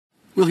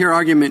We'll hear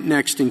argument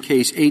next in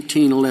Case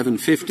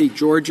 18-1150,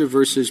 Georgia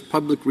versus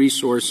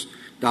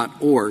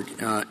publicresource.org,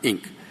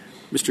 Inc.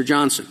 Mr.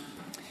 Johnson.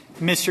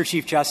 Mr.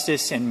 Chief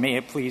Justice, and may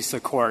it please the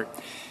Court.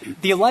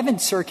 The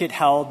 11th Circuit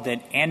held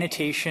that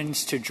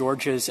annotations to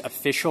Georgia's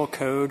official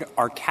code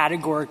are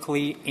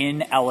categorically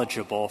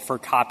ineligible for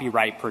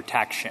copyright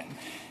protection.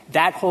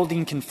 That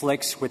holding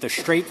conflicts with a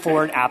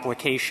straightforward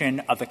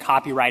application of the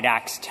Copyright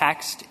Act's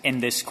text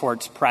in this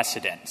Court's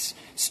precedents,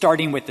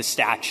 starting with the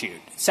statute.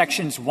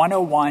 Sections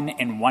 101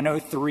 and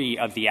 103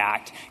 of the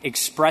Act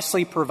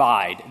expressly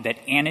provide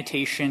that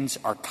annotations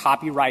are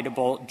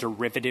copyrightable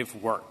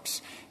derivative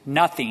works.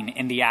 Nothing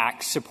in the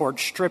Act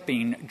supports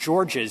stripping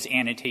Georgia's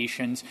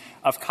annotations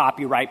of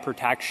copyright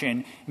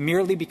protection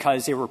merely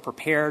because they were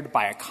prepared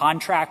by a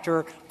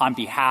contractor on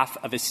behalf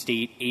of a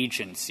state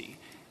agency.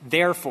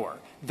 Therefore,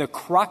 the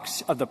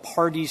crux of the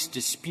parties'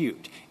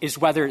 dispute is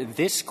whether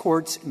this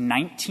Court's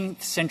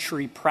 19th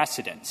century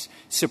precedents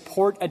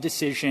support a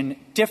decision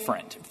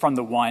different from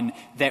the one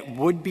that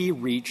would be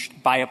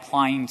reached by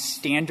applying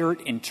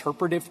standard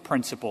interpretive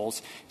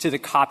principles to the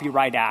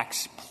Copyright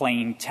Act's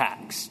plain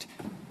text.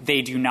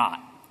 They do not.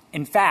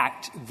 In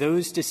fact,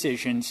 those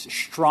decisions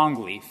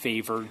strongly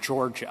favor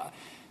Georgia.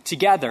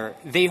 Together,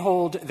 they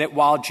hold that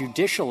while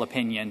judicial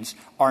opinions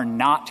are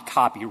not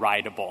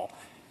copyrightable,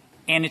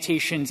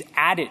 annotations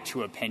added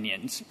to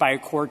opinions by a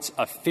court's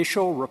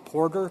official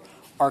reporter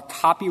are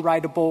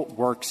copyrightable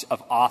works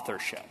of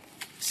authorship.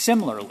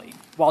 Similarly,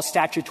 while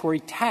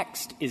statutory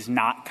text is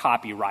not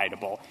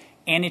copyrightable,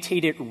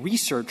 annotated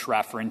research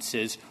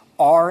references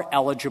are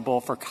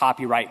eligible for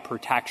copyright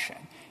protection,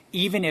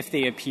 even if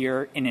they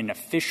appear in an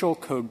official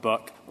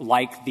codebook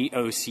like the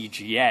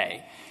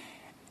OCGA.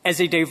 As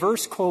a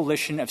diverse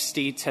coalition of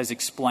states has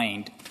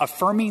explained,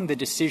 affirming the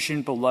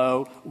decision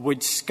below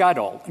would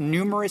scuttle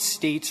numerous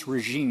states'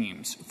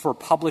 regimes for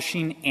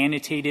publishing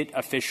annotated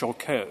official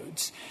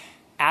codes.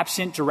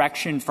 Absent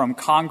direction from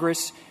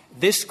Congress,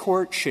 this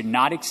Court should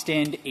not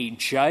extend a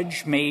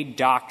judge-made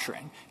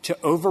doctrine to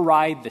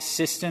override the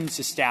systems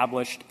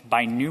established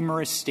by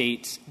numerous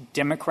states'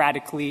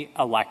 democratically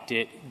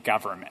elected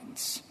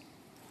governments.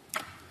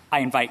 I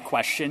invite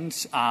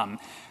questions.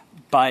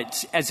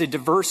 But as a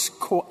diverse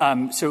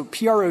so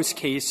PRO's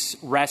case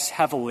rests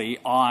heavily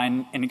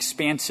on an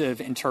expansive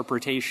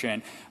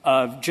interpretation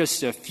of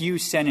just a few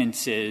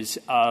sentences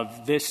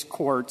of this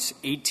Court's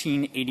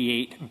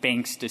 1888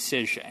 Banks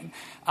decision.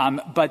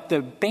 But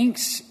the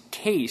Banks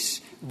case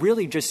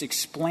really just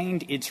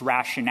explained its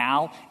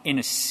rationale in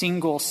a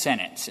single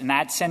sentence. And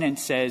that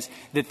sentence says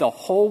that the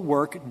whole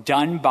work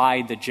done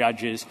by the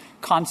judges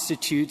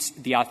constitutes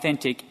the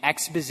authentic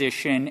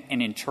exposition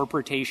and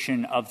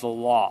interpretation of the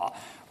law,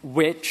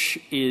 which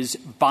is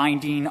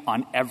binding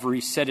on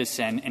every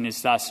citizen and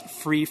is thus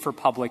free for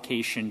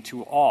publication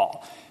to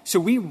all.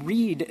 So we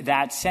read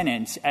that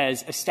sentence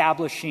as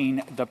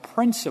establishing the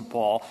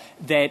principle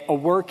that a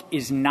work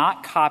is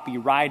not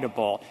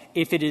copyrightable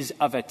if it is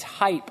of a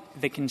type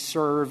that can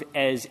serve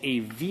as a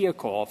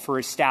vehicle for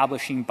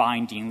establishing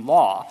binding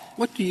law.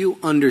 What do you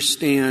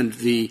understand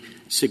the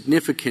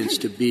significance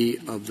to be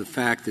of the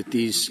fact that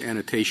these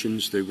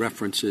annotations, the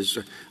references,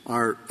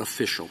 are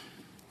official?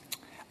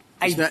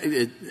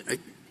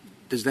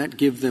 Does that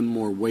give them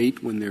more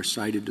weight when they're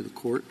cited to the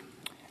Court?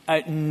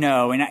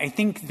 No, and I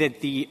think that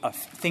the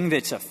thing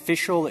that's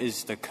official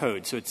is the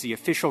code. So it's the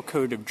official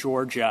code of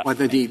Georgia. Well,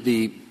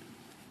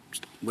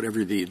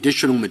 whatever the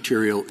additional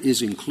material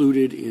is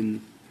included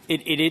in.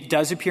 It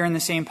does appear in the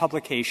same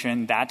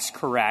publication. That's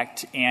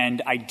correct.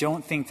 And I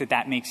don't think that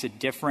that makes a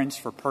difference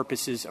for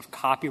purposes of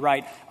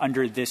copyright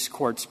under this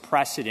Court's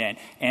precedent.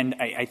 And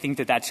I think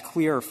that that's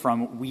clear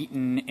from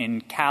Wheaton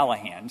and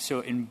Callahan.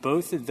 So in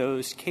both of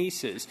those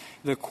cases,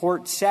 the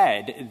Court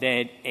said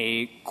that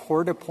a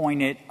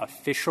court-appointed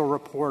official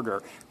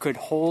reporter could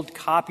hold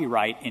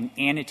copyright in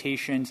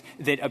annotations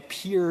that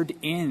appeared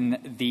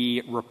in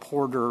the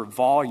reporter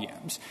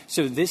volumes.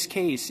 So this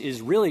case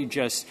is really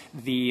just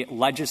the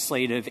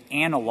legislative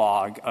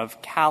analog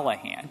of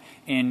Callahan.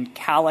 In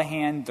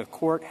Callahan, the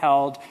Court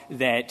held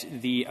that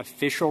the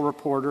official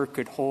reporter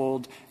could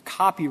hold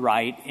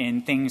copyright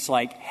in things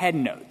like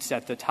headnotes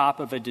at the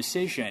top of a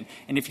decision.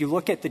 And if you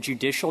look at the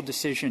judicial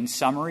decision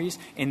summaries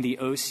in the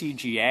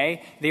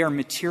OCGA, they are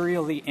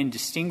materially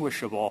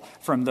indistinguishable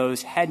from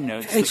those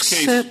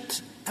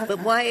headnotes. But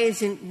why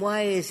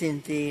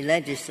isn't the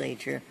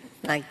legislature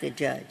like the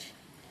judge?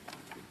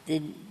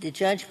 Did the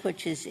judge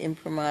put his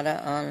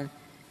imprimatur on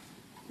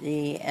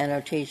the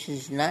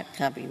annotations not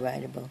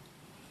copyrightable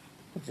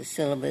of the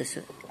syllabus?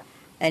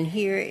 And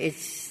here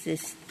it's the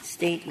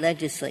state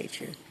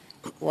legislature.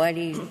 Why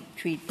do you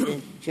treat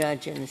the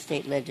judge and the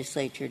state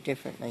legislature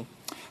differently?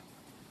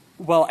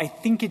 Well, I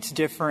think it's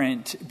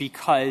different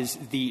because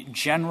the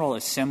General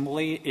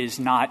Assembly is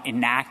not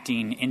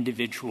enacting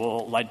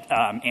individual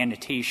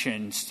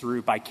annotations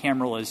through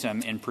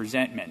bicameralism and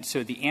presentment.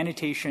 So the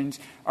annotations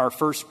are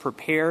first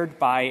prepared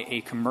by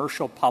a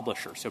commercial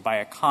publisher, so by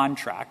a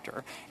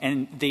contractor,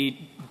 and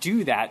they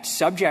do that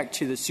subject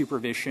to the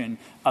supervision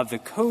of the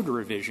Code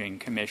Revision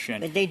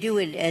Commission. But they do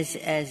it as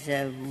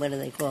what do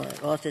they call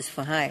it, office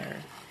for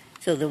hire.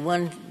 So the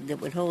one that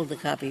would hold the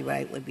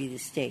copyright would be the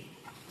state.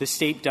 The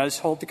state does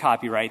hold the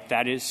copyright.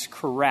 That is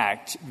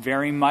correct,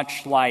 very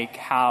much like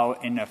how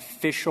an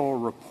official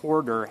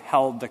reporter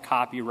held the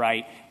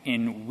copyright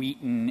in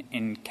Wheaton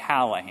and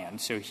Callahan.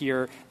 So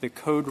here, the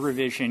Code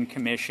Revision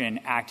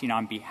Commission, acting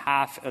on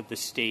behalf of the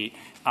state,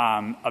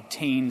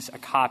 obtains a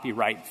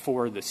copyright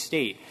for the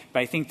state.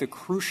 But I think the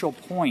crucial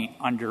point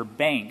under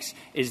Banks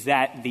is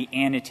that the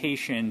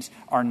annotations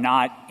are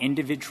not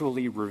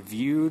individually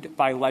reviewed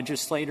by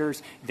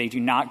legislators. They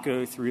do not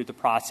go through the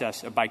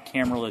process of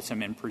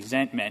bicameralism and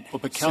presentment. Well,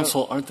 but,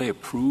 counsel, aren't they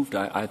approved?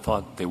 I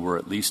thought they were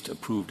at least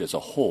approved as a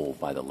whole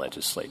by the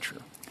legislature.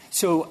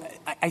 So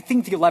I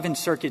think the 11th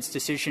Circuit's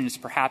decision is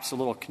perhaps a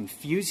little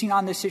confusing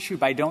on this issue,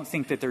 but I don't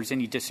think that there's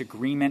any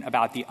disagreement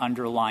about the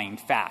underlying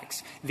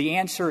facts. The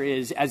answer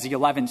is, as the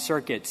 11th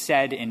Circuit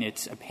said in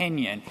its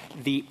opinion,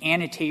 the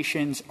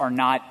annotations are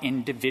not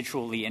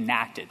individually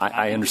enacted.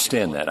 I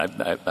understand that.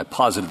 I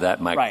posited that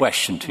in my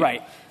question to you.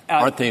 Right.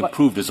 Aren't they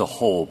approved as a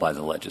whole by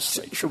the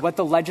legislature? So what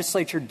the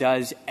legislature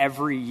does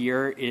every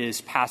year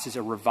is passes a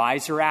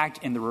Revisor Act,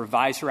 and the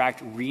Revisor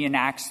Act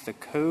reenacts the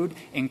code,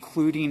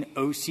 including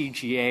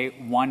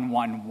OCGA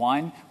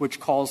 111, which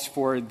calls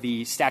for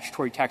the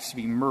statutory text to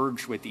be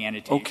merged with the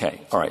annotations. Okay.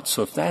 All right.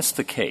 So if that's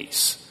the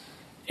case,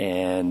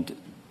 and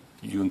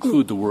you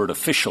include the word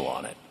official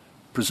on it,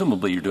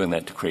 presumably you're doing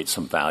that to create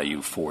some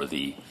value for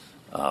the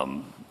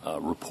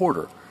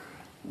reporter.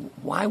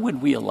 Why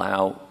would we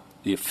allow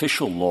the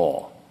official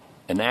law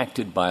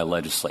enacted by a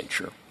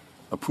legislature,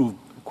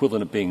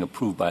 equivalent of being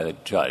approved by the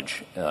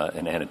judge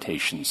in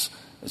annotations,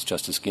 as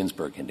Justice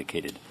Ginsburg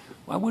indicated,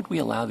 why would we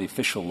allow the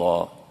official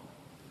law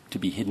to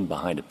be hidden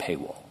behind a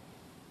paywall?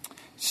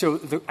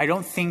 So I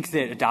don't think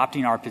that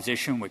adopting our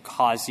position would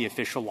cause the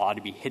official law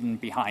to be hidden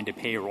behind a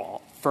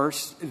paywall.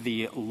 First,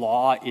 the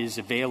law is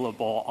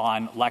available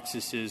on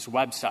Lexis's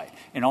website.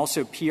 And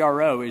also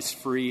PRO is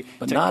free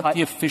but to not cut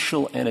the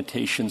official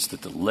annotations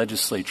that the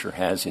legislature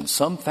has in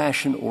some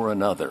fashion or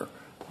another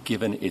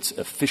given its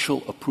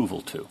official approval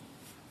to.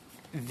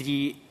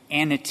 The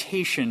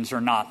annotations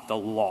are not the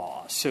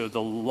law, so the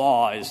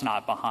law is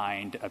not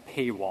behind a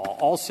paywall.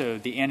 Also,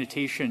 the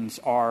annotations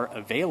are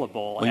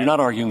available. Well, you're not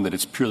arguing that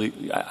it's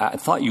purely – I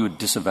thought you had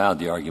disavowed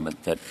the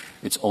argument that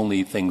it's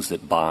only things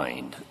that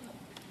bind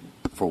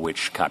for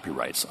which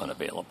copyright's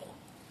unavailable.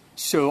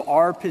 So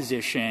our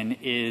position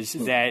is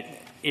that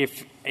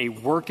if a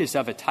work is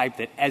of a type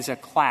that as a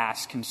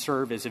class can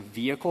serve as a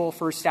vehicle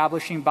for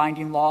establishing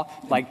binding law,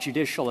 like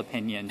judicial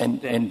opinions.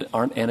 And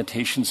aren't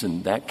annotations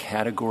in that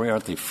category,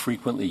 aren't they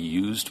frequently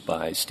used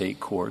by state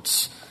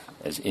courts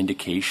as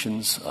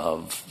indications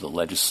of the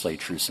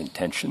legislature's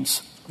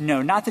intentions?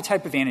 No, not the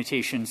type of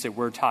annotations that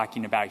we're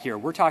talking about here.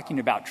 We're talking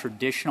about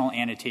traditional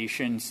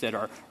annotations that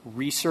are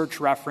research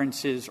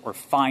references or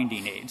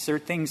finding aids. There are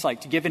things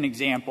like, to give an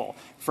example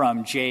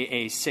from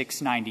JA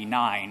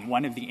 699,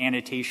 one of the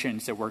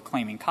annotations that we're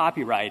claiming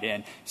copyright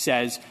in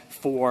says,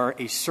 for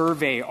a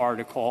survey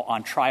article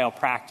on trial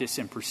practice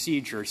and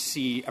procedure,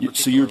 see a particular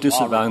So you're law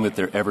disavowing review. that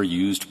they're ever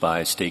used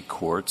by state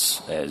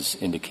courts as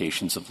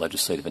indications of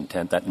legislative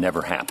intent? That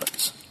never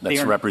happens. That's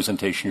a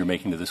representation you're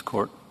making to this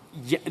court?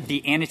 Yeah,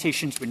 the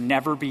annotations would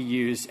never be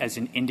used as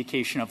an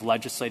indication of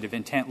legislative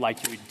intent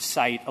like you would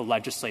cite a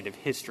legislative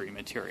history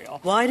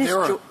material. Why does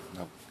No,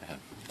 go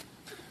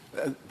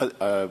ahead.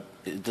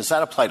 But does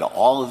that apply to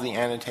all of the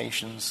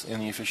annotations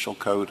in the official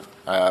code?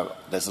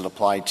 Does it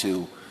apply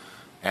to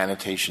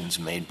annotations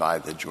made by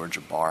the Georgia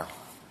Bar?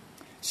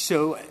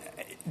 So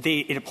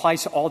it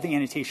applies to all the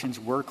annotations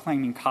we're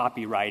claiming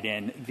copyright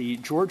in. The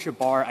Georgia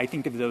Bar, I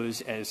think of those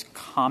as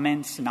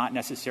comments, not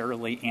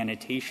necessarily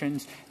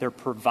annotations. They're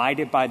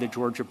provided by the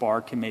Georgia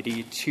Bar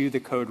Committee to the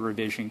Code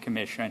Revision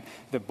Commission.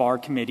 The Bar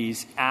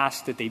Committees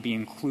ask that they be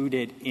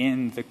included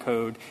in the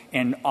code,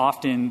 and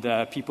often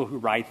the people who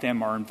write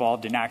them are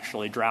involved in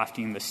actually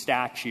drafting the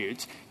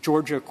statutes.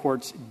 Georgia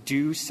courts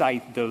do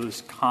cite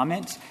those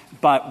comments,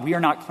 but we are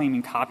not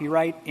claiming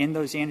copyright in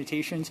those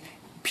annotations.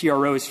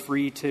 PRO is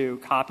free to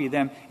copy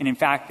them, and in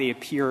fact, they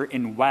appear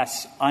in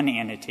West's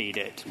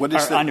unannotated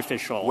or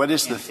unofficial. What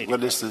is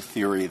the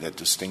theory that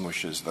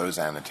distinguishes those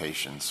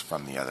annotations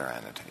from the other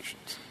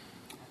annotations?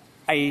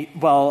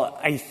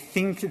 I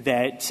think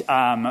that,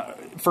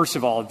 first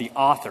of all, the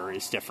author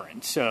is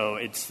different. So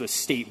it's the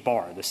State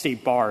Bar. The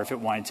State Bar, if it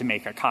wanted to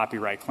make a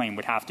copyright claim,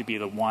 would have to be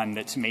the one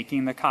that's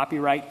making the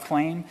copyright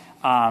claim.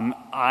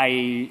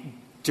 I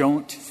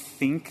don't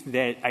think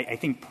that – I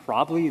think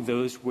probably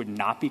those would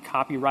not be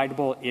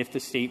copyrightable if the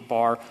State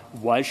Bar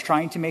was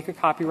trying to make a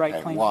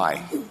copyright claim.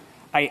 Why?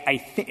 I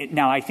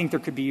think there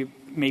could be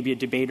maybe a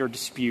debate or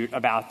dispute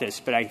about this,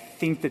 but I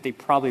think that they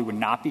probably would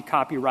not be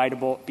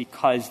copyrightable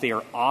because they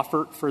are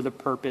offered for the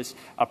purpose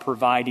of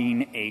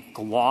providing a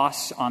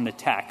gloss on the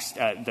text,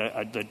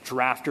 the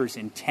drafter's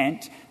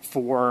intent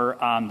for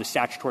the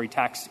statutory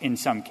text in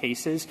some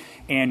cases,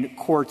 and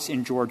courts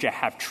in Georgia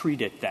have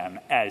treated them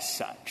as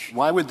such.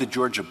 Why would the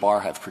Georgia bar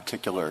have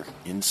particular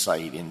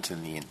insight into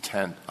the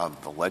intent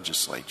of the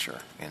legislature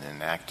in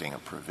enacting a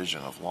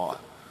provision of law?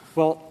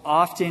 Well,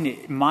 often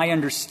my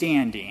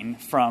understanding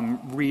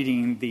from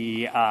reading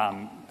the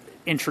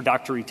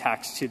introductory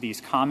text to these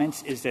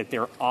comments is that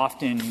they're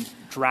often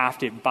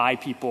drafted by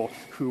people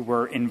who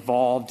were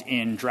involved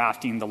in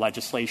drafting the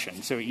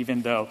legislation. So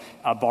even though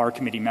a bar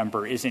committee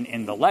member isn't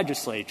in the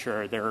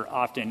legislature, they're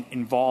often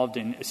involved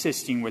in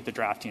assisting with the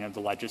drafting of the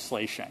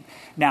legislation.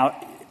 Now,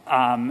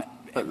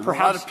 but a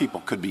lot of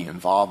people could be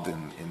involved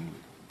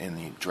in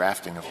the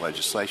drafting of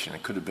legislation.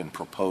 It could have been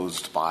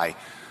proposed by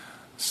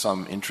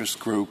some interest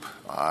group.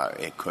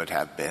 It could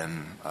have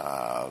been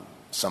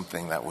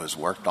something that was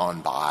worked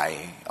on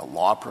by a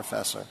law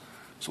professor.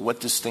 So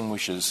what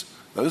distinguishes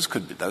those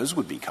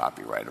would be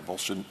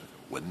copyrightable,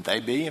 wouldn't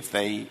they be if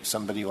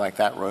somebody like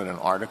that wrote an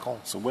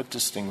article? So what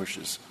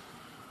distinguishes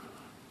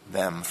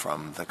them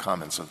from the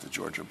comments of the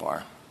Georgia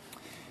bar?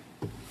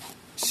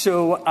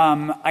 So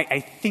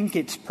I think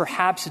it's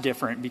perhaps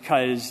different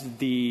because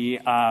the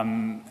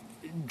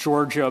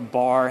Georgia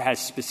bar has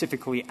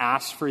specifically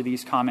asked for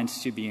these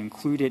comments to be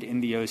included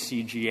in the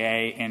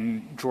OCGA,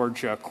 and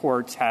Georgia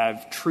courts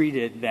have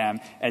treated them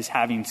as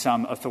having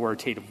some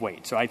authoritative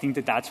weight. So I think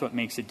that that's what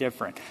makes it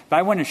different. But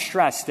I want to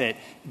stress that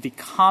the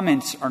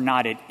comments are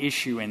not at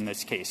issue in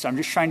this case. So I'm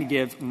just trying to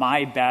give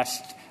my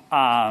best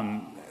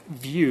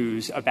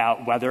views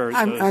about whether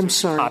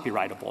those are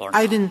copyrightable or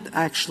not. I didn't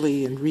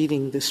actually, in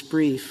reading this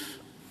brief,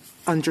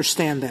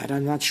 understand that.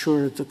 I'm not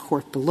sure the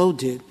court below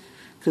did,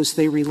 because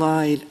they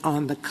relied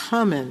on the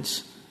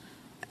comments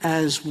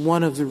as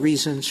one of the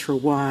reasons for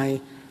why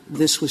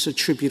this was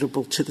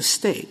attributable to the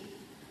state,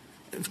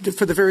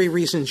 for the very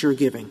reasons you're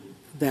giving,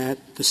 that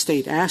the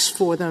state asked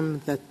for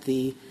them, that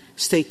the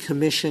state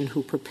commission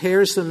who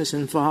prepares them is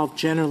involved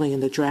generally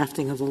in the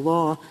drafting of the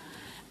law.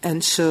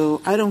 And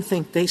so I don't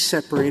think they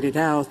separated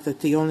out that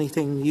the only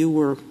thing you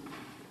were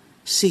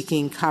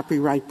seeking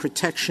copyright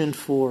protection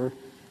for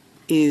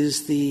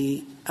is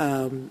the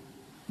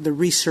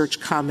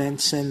research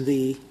comments and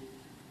the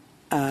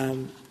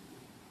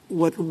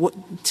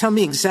tell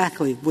me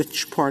exactly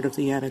which part of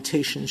the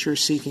annotations you're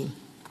seeking.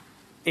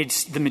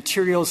 It's the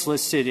materials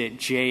listed at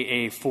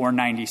JA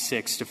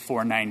 496 to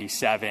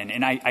 497,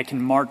 and I can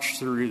march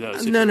through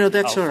those. No,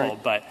 that's helpful, all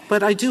right.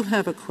 But I do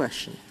have a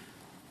question.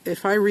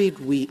 If I read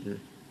Wheaton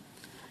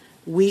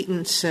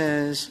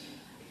says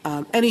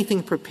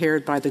anything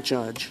prepared by the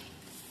judge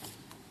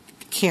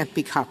can't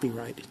be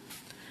copyrighted.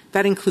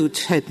 That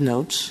includes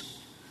headnotes,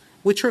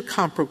 which are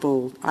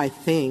comparable, I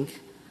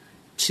think,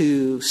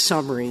 to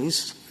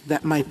summaries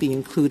that might be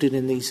included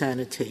in these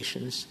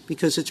annotations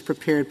because it's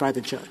prepared by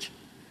the judge.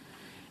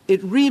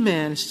 It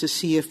remands to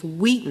see if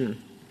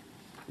Wheaton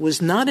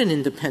was not an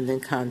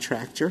independent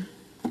contractor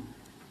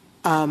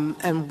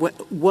and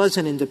was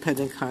an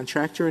independent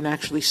contractor and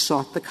actually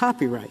sought the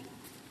copyright.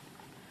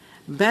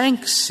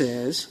 Banks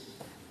says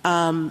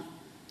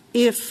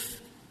if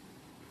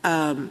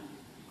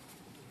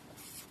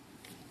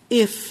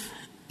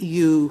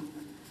you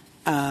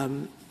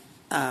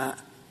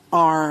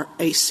are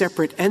a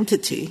separate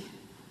entity,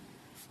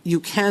 you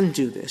can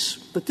do this.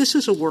 But this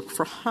is a work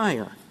for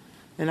hire.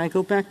 And I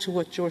go back to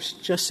what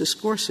Justice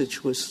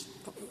Gorsuch was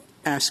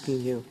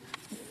asking you.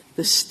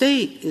 The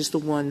state is the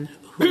one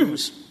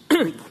who's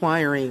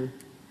requiring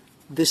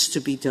this to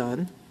be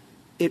done.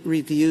 It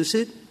reviews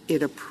it.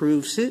 It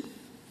approves it.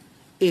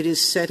 It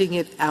is setting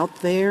it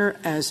out there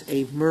as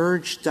a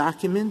merged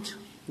document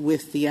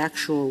with the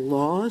actual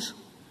laws.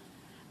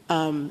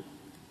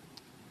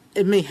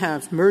 It may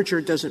have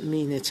merger doesn't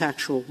mean it's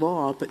actual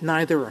law, but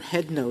neither are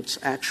headnotes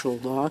actual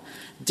law.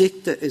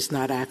 Dicta is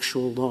not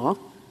actual law.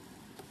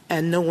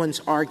 And no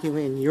one's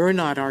arguing, you're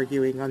not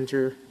arguing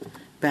under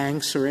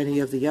Banks or any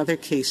of the other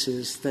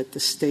cases that the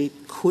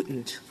state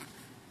couldn't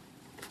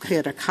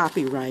get a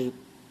copyright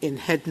in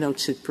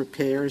headnotes it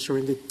prepares or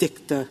in the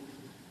dicta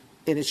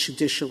in its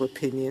judicial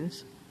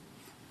opinions.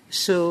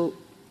 So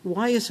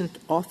why isn't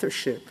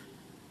authorship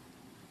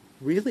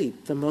really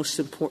the most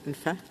important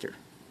factor?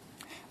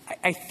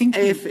 I think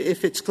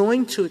if it's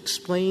going to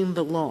explain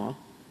the law,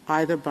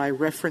 either by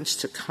reference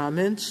to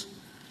comments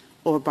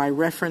or by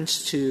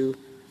reference to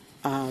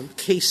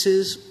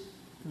cases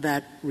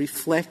that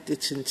reflect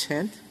its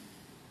intent,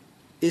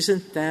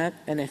 isn't that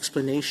an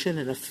explanation,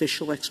 an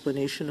official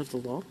explanation of the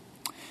law?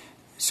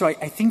 So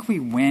I think we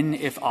win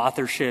if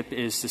authorship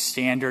is the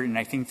standard, and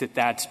I think that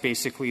that's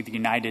basically the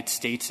United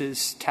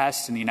States'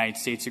 test, and the United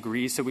States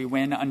agrees that we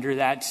win under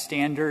that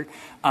standard.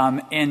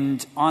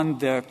 And on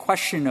the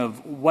question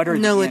of what are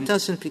No, it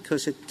doesn't,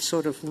 because it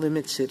sort of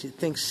limits it. It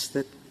thinks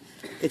that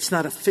it's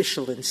not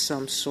official in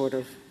some sort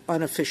of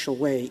unofficial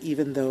way,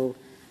 even though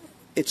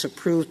it's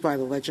approved by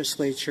the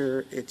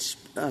legislature, it's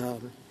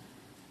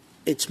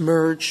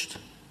merged,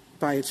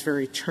 by its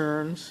very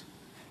terms.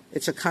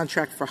 It's a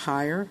contract for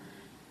hire,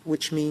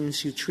 which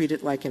means you treat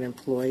it like an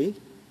employee.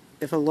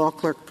 If a law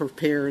clerk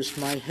prepares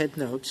my head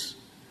notes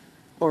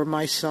or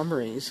my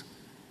summaries,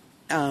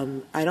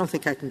 I don't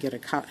think I can get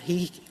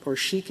he or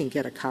she can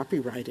get a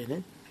copyright in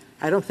it.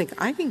 I don't think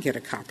I can get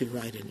a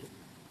copyright in it,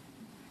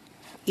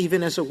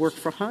 even as a work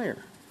for hire.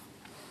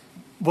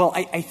 Well,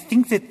 I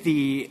think that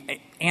the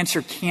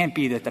answer can't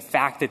be that the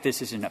fact that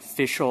this is an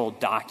official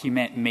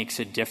document makes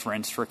a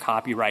difference for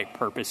copyright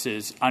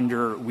purposes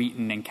under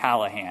Wheaton and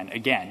Callahan.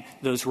 Again,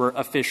 those were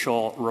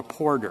official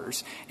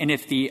reporters. And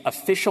if the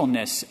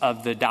officialness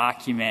of the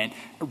document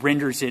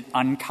renders it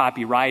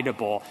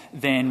uncopyrightable,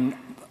 then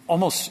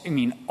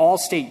all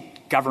state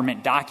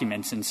government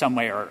documents in some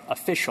way are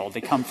official.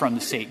 They come from the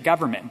state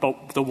government.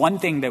 But the one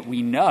thing that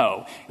we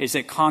know is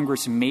that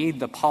Congress made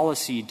the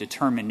policy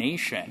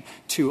determination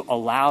to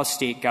allow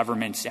state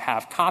governments to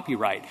have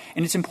copyright.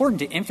 And it's important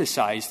to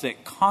emphasize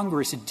that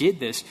Congress did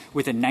this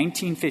with a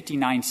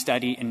 1959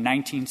 study and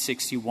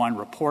 1961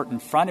 report in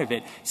front of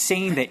it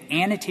saying that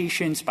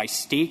annotations by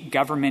state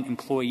government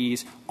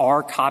employees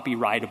are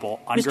copyrightable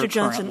under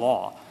current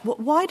law.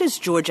 Why does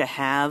Georgia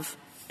have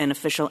an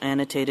official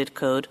annotated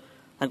code?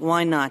 Like,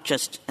 why not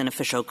just an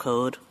official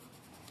code?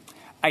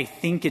 I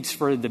think it's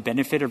for the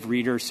benefit of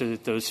readers so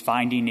that those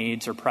finding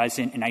aids are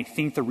present. And I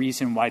think the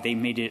reason why they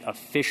made it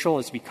official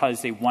is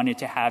because they wanted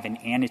to have an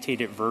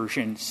annotated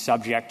version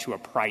subject to a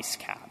price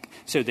cap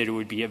so that it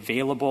would be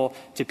available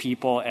to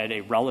people at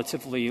a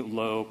relatively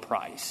low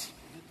price.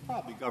 It's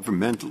probably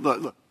governmental.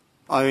 Look,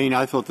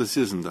 I thought this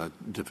isn't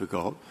that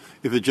difficult.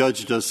 If a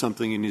judge does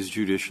something in his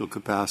judicial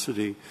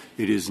capacity,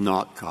 it is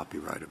not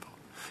copyrightable.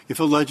 If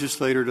a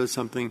legislator does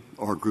something,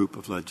 or a group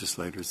of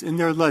legislators, in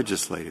their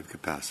legislative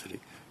capacity,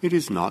 it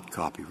is not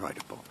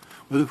copyrightable.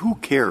 Well, who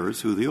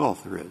cares who the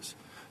author is?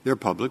 There are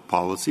public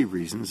policy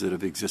reasons that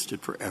have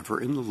existed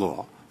forever in the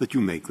law that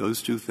you make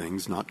those two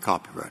things not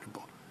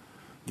copyrightable.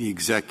 The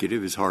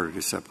executive is harder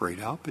to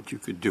separate out, but you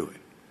could do it.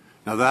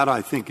 Now, that,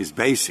 I think, is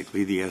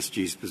basically the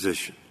SG's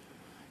position.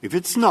 If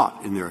it's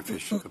not in their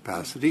official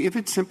capacity, if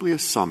it's simply a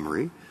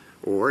summary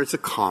or it's a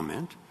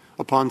comment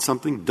upon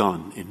something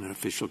done in an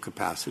official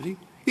capacity,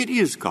 it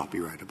is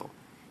copyrightable,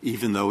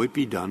 even though it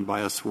be done by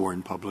a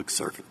sworn public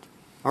servant.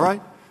 All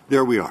right?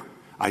 There we are.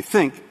 I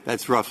think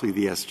that's roughly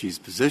the SG's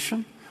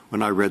position.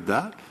 When I read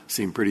that, it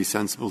seemed pretty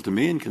sensible to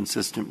me and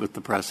consistent with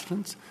the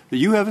precedents, that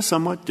you have a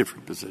somewhat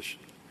different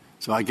position.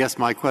 So I guess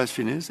my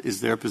question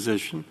is their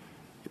position,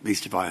 at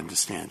least if I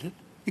understand it,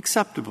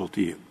 acceptable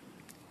to you?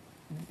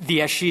 The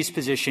SG's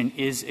position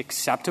is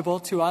acceptable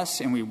to us,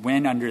 and we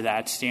win under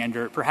that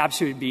standard.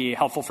 Perhaps it would be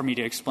helpful for me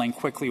to explain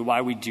quickly why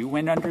we do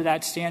win under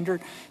that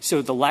standard.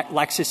 So the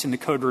Lexis and the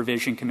Code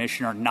Revision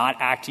Commission are not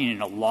acting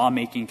in a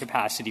lawmaking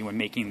capacity when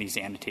making these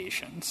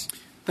annotations.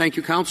 Thank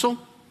you, counsel.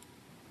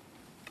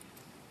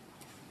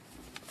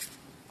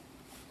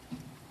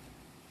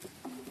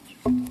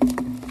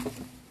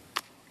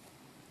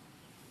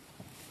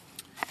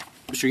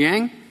 Mr.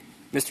 Yang?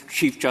 Mr.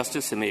 Chief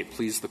Justice, and may it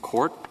please the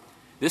Court,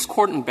 this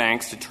Court in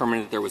Banks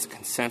determined that there was a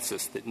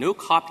consensus that no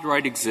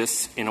copyright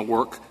exists in a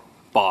work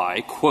by,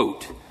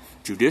 quote,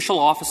 judicial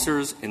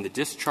officers in the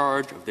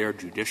discharge of their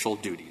judicial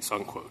duties,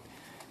 unquote.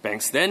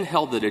 Banks then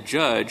held that a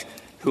judge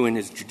who in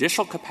his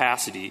judicial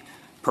capacity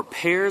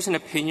prepares an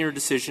opinion or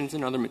decisions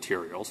and other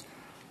materials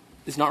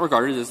is not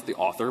regarded as the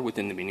author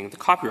within the meaning of the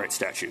copyright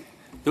statute.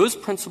 Those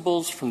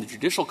principles from the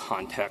judicial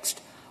context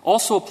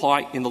also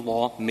apply in the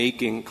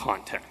law-making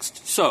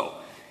context. So,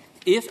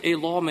 if a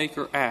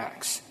lawmaker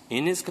acts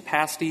in his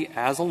capacity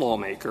as a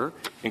lawmaker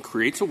and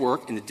creates a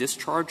work in the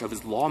discharge of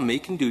his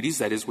lawmaking duties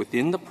that is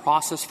within the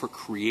process for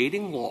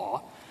creating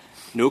law,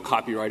 no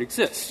copyright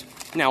exists.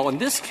 Now, in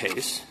this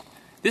case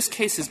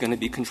is going to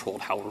be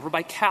controlled, however,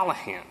 by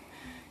Callahan.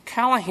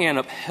 Callahan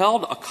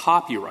upheld a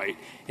copyright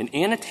in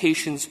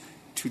annotations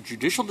to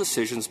judicial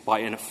decisions by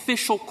an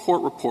official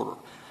court reporter,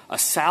 a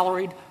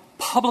salaried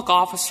public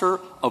officer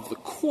of the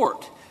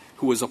court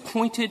who was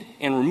appointed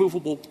and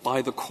removable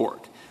by the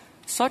court.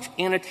 Such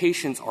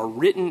annotations are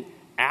written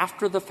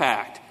after the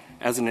fact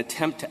as an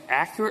attempt to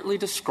accurately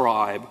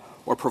describe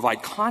or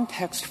provide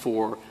context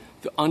for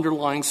the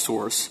underlying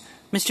source.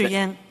 Mr.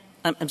 Yang,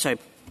 I'm sorry,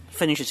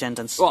 finish your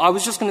sentence. Well, I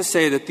was just going to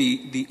say that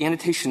the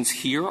annotations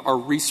here are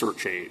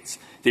research aids.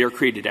 They are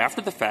created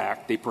after the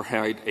fact. They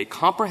provide a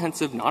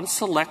comprehensive, not a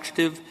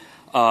selective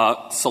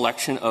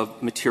selection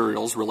of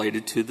materials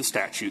related to the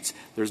statutes.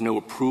 There's no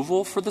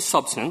approval for the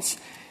substance.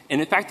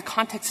 And, in fact, the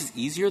context is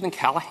easier than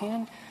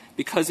Callahan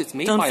because it's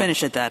made by — Don't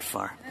finish it that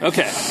far.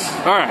 Okay.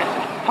 All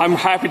right. I'm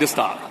happy to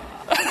stop.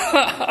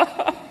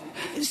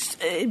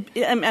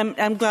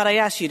 I'm glad I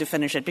asked you to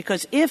finish it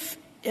because you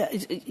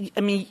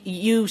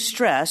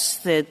stress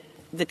that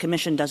the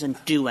Commission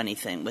doesn't do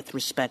anything with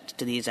respect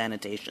to these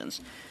annotations.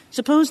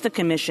 Suppose the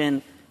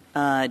Commission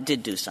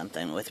did do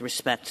something with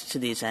respect to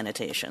these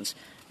annotations.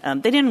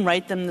 They didn't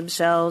write them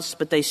themselves,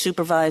 but they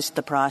supervised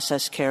the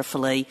process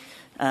carefully.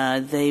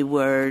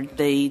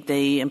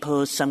 They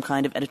imposed some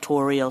kind of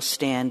editorial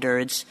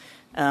standards.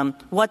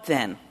 What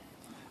then?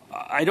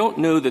 I don't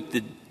know that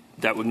the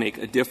that would make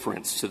a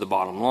difference to the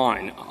bottom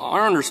line.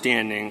 Our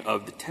understanding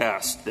of the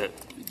test that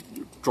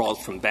draws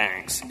from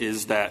Banks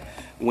is that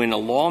when a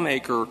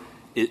lawmaker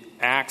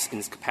acts in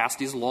his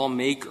capacity as a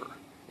lawmaker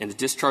in the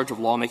discharge of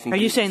lawmaking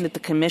duties. Are you saying that the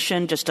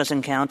commission just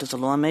doesn't count as a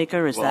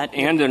lawmaker? Is that?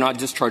 And they're not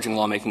discharging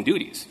lawmaking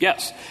duties.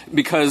 Yes,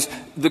 because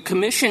the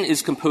commission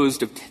is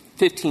composed of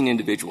 15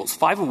 individuals,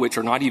 5 of which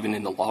are not even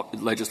in the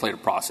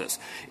legislative process.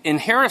 In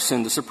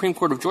Harrison, the Supreme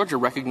Court of Georgia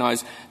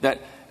recognized that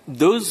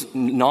those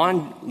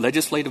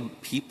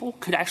non-legislative people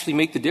could actually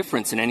make the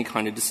difference in any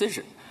kind of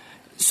decision.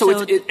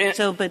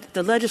 But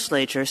the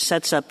legislature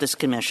sets up this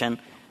commission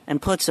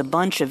and puts a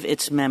bunch of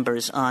its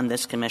members on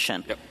this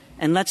commission. Yep.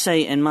 And let's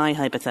say in my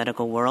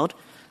hypothetical world,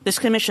 this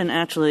commission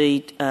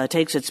actually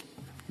takes its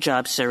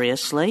job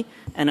seriously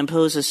and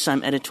imposes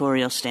some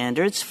editorial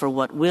standards for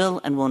what will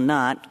and will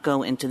not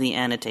go into the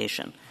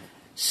annotation.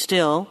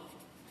 Still,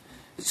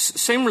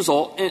 same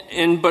result,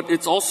 but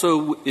it's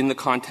also in the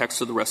context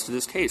of the rest of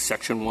this case,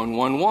 Section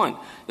 111.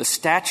 The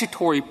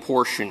statutory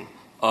portion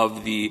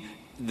of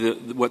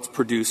what's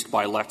produced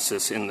by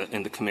Lexis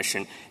in the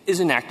commission is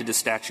enacted as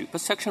statute.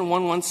 But Section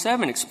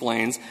 117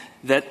 explains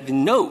that the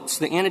notes,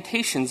 the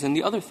annotations, and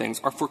the other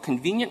things are for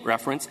convenient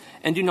reference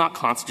and do not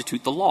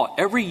constitute the law.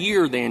 Every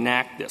year they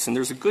enact this, and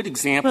there's a good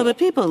example. Well, but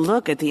people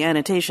look at the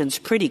annotations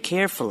pretty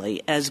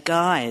carefully as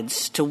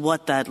guides to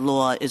what that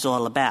law is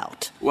all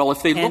about. Well,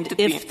 if they looked at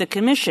if the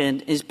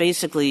commission is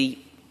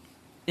basically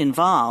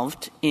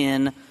involved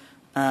in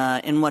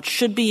what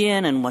should be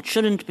in and what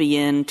shouldn't be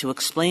in to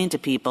explain to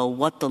people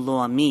what the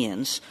law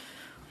means,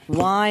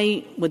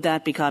 why would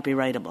that be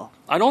copyrightable?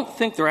 I don't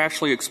think they're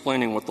actually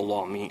explaining what the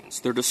law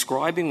means. They're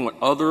describing what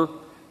other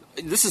 –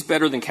 this is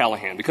better than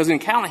Callahan, because in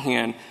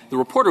Callahan, the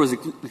reporter was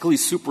at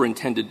least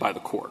superintended by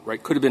the court,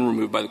 right? Could have been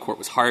removed by the court,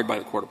 was hired by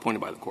the court, appointed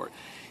by the court.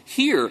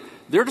 Here,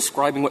 they're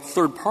describing what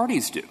third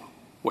parties do,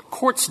 what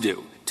courts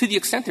do. To the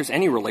extent there's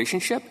any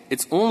relationship,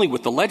 it's only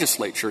with the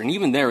legislature, and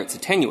even there it's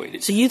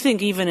attenuated. So you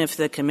think even if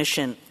the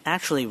commission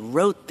actually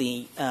wrote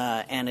the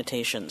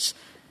annotations,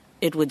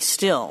 it would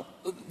still?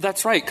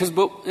 That's right, because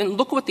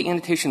look what the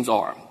annotations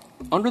are.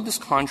 Under this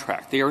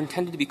contract, they are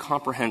intended to be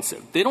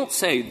comprehensive. They don't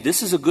say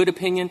this is a good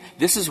opinion,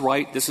 this is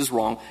right, this is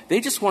wrong. They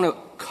just want to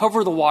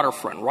cover the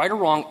waterfront, right or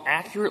wrong,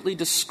 accurately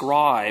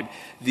describe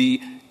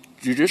the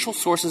judicial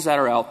sources that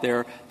are out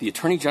there, the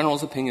Attorney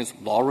General's opinions,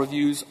 law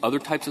reviews, other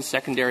types of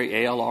secondary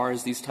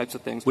ALRs, these types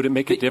of things. Would it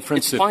make a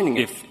difference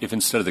if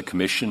instead of the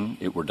commission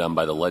it were done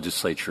by the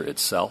legislature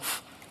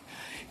itself?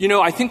 You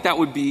know, I think that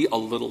would be a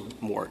little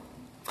more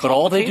But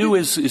all they do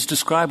is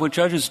describe what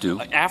judges do.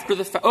 After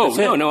the fact.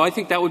 Oh, no, I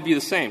think that would be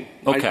the same.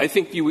 Okay. I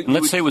think you would.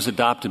 Let's say it was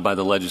adopted by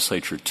the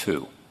legislature,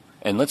 too.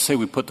 And let's say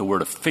we put the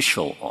word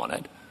official on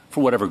it,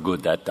 for whatever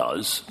good that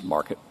does,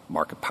 market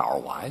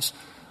power-wise.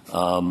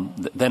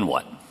 Then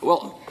what?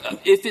 Well,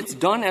 if it's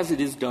done as it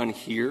is done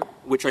here,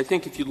 which I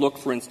think if you look,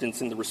 for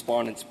instance, in the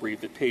respondent's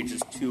brief at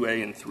pages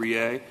 2A and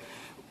 3A,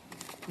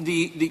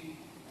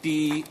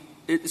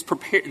 it's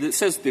prepared. It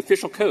says the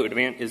official code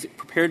is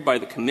prepared by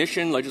the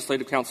Commission,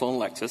 Legislative Council,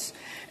 and Lexis.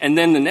 And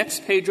then the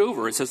next page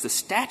over, it says the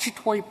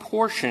statutory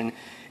portion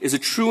is a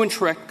true and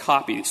correct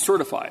copy,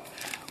 certified.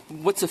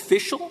 What's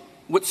official,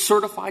 what's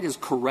certified is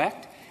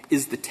correct,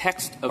 is the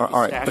text of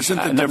the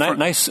statute.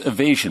 Nice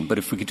evasion, but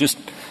if we could just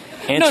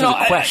answer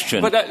the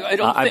question,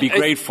 I'd be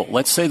grateful.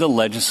 Let's say the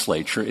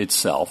legislature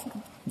itself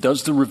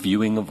does the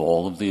reviewing of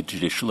all of the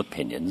judicial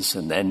opinions,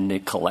 and then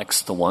it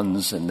collects the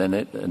ones, and then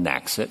it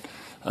enacts it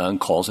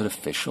and calls it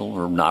official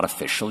or not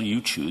official.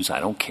 You choose. I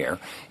don't care.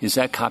 Is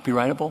that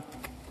copyrightable?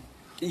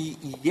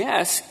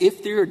 Yes,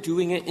 if they're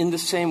doing it in the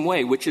same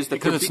way, which is that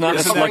because it's not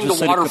its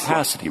legislative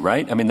capacity,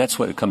 right? I mean, that's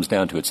what it comes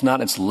down to. It's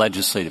not its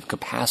legislative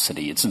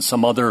capacity. It's in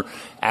some other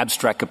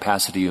abstract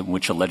capacity in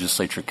which a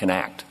legislature can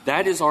act.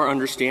 That is our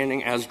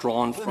understanding as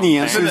drawn from the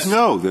answer is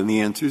no. Then the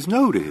answer is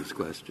no to his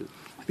question.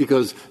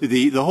 Because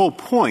the whole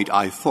point,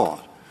 I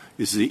thought,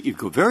 is that you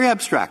go very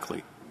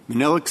abstractly.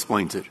 Minnell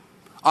explains it.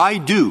 I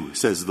do,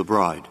 says the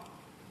bride.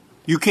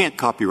 You can't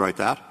copyright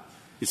that.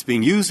 It's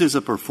being used as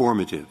a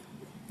performative.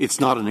 It's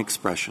not an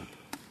expression.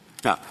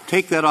 Now,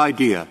 take that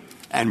idea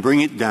and bring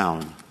it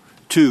down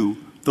to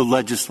the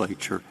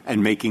legislature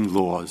and making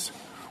laws.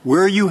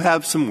 Where you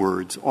have some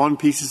words on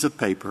pieces of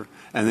paper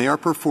and they are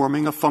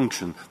performing a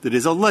function that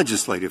is a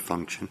legislative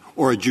function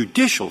or a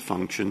judicial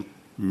function,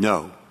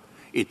 no.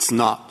 It's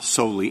not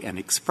solely an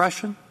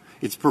expression.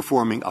 It's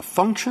performing a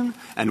function,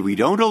 and we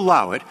don't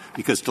allow it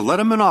because to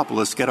let a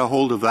monopolist get a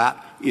hold of that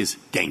is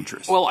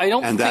dangerous. Well, I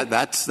don't and think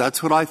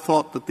that's what I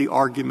thought that the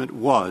argument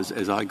was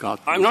as I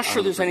got I'm not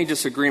sure there's any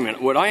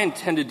disagreement. What I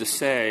intended to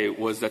say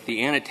was that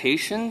the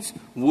annotations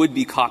would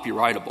be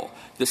copyrightable.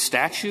 The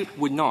statute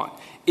would not.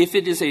 If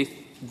it is a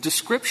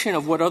description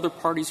of what other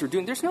parties are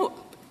doing, there's no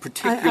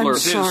particular... I'm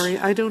sorry,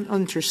 I don't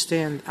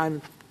understand.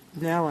 I'm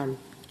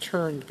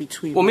turned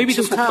between maybe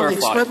two this will colleagues,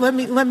 clarify.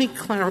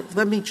 but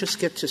let me just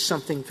get to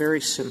something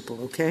very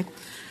simple, okay?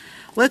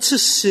 Let's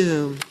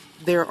assume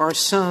there are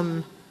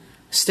some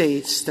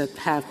states that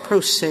have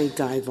pro se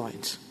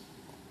guidelines.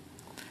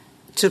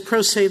 To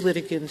pro se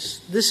litigants,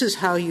 this is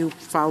how you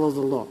follow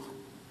the law.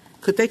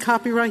 Could they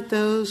copyright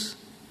those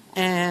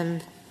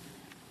and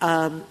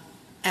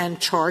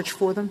charge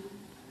for them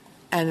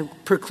and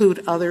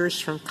preclude others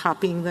from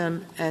copying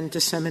them and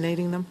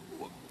disseminating them?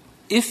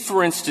 If,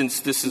 for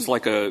instance, this is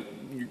like let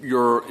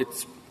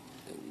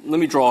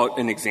me draw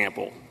an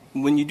example.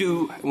 When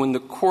the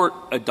court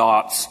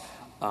adopts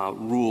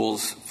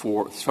rules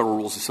for Federal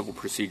Rules of Civil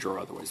Procedure or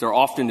otherwise, there are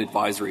often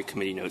advisory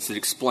committee notes that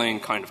explain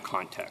kind of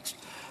context.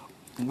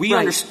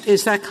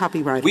 Is that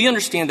copyrighted? We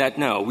understand that,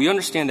 no. We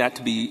understand that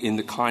to be in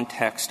the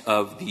context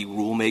of the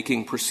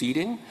rulemaking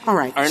proceeding. All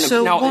right.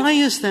 So why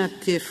is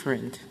that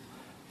different?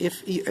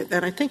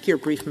 And I think your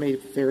brief made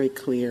it very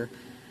clear,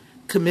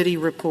 committee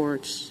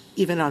reports,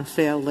 even on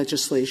failed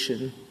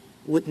legislation,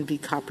 wouldn't be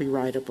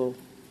copyrightable.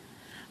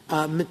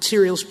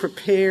 Materials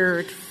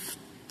prepared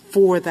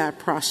for that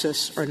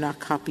process are not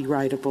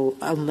copyrightable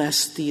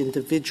unless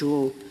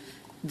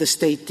the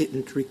state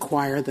didn't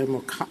require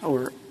them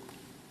or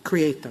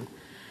create them.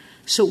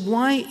 So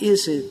why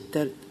is it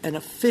that an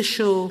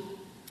official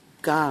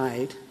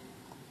guide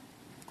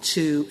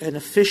to an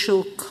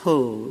official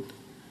code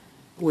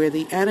where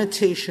the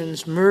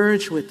annotations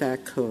merge with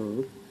that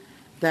code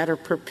that are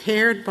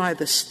prepared by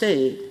the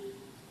state,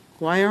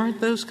 why aren't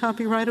those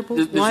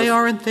copyrightable? Why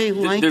aren't they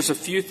like? There's a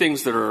few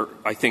things that are,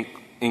 I think,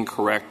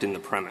 incorrect in the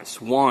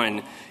premise.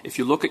 One, if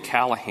you look at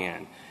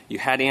Callahan, you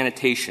had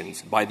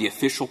annotations by the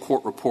official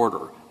court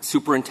reporter,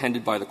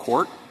 superintended by the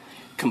court,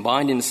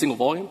 combined in a single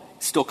volume,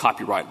 still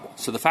copyrightable.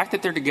 So the fact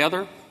that they're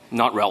together,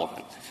 not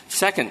relevant.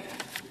 Second,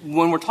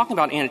 when we're talking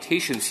about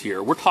annotations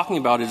here, we're talking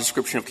about a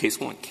description of Case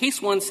 1.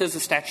 Case 1 says the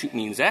statute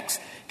means X.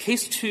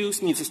 Case 2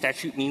 means the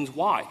statute means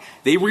Y.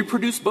 They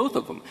reproduce both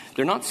of them.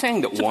 They're not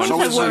saying that one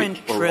is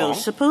right or wrong.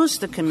 Suppose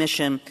the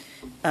commission,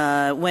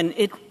 when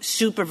it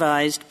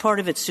supervised, part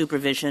of its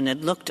supervision,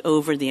 it looked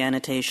over the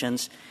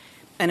annotations,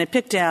 and it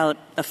picked out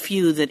a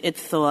few that it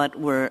thought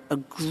were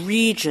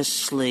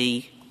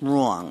egregiously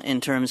wrong in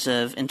terms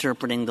of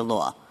interpreting the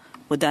law.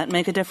 Would that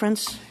make a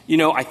difference?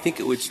 I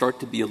think it would start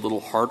to be a little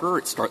harder.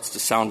 It starts to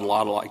sound a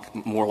lot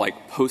more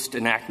like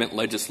post-enactment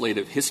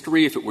legislative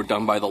history if it were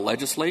done by the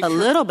legislature. A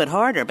little bit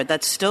harder, but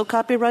that's still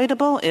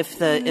copyrightable if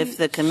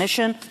the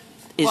commission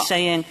is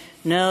saying,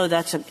 no,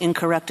 that's an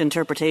incorrect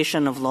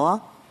interpretation of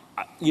law?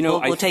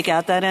 We'll take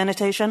out that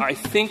annotation? I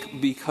think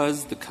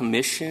because the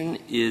commission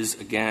is,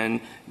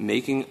 again,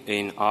 making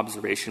an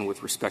observation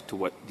with respect to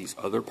what these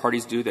other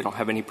parties do. They don't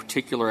have any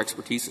particular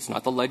expertise. It's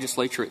not the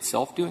legislature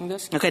itself doing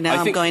this. Okay, now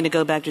I'm going to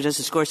go back to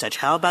Justice Gorsuch.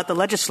 How about the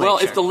legislature? Well,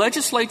 if the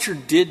legislature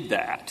did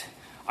that,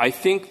 I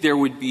think there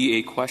would be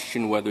a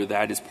question whether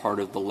that is part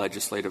of the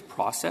legislative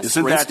process.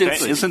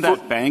 Isn't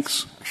that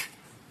banks?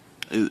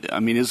 I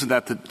mean, isn't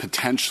that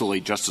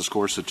potentially, Justice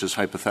Gorsuch's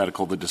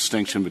hypothetical, the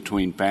distinction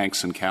between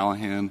Banks and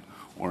Callahan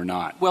or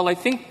not? Well, I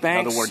think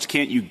Banks... In other words,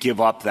 can't you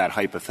give up that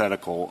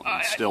hypothetical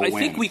and still win? I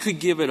think we could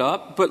give it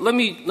up, but let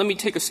me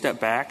take a step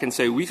back and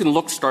say we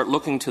can start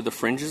looking to the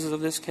fringes of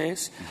this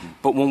case. Mm-hmm.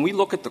 But when we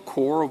look at the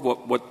core of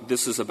what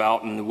this is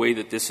about and the way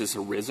that this has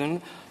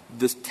arisen,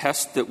 this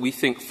test that we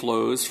think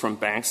flows from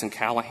Banks and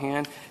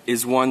Callahan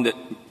is one that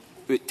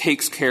it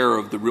takes care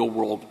of the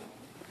real-world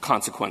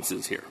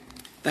consequences here.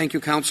 Thank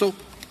you, counsel.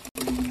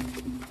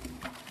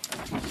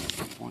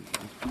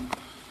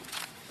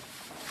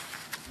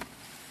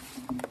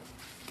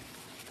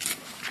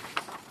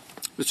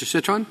 Mr.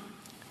 Citron.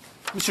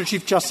 Mr.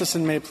 Chief Justice,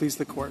 and may it please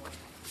the Court.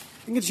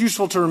 I think it's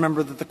useful to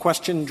remember that the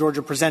question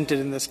Georgia presented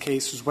in this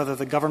case was whether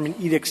the government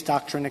edicts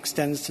doctrine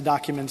extends to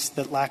documents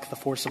that lack the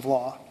force of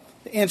law.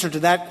 The answer to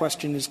that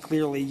question is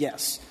clearly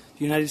yes.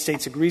 The United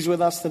States agrees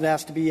with us that it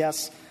has to be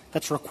yes.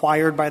 That's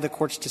required by the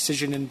Court's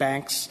decision in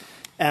Banks.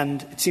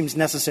 And it seems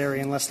necessary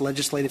unless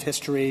legislative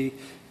history,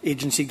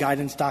 agency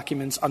guidance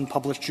documents,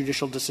 unpublished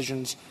judicial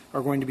decisions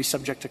are going to be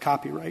subject to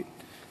copyright.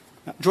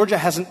 Now, Georgia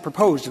hasn't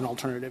proposed an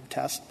alternative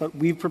test, but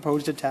we've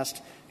proposed a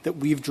test that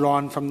we've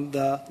drawn from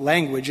the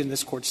language in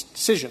this Court's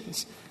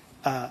decisions,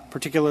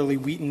 particularly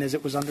Wheaton as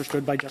it was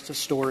understood by Justice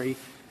Story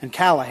and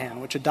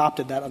Callahan, which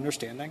adopted that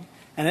understanding.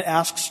 And it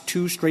asks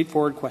two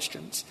straightforward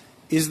questions.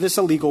 Is this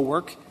a legal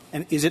work,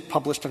 and is it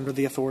published under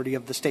the authority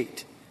of the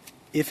state?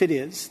 If it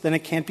is, then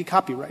it can't be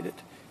copyrighted.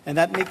 And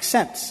that makes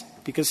sense,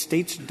 because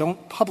states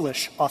don't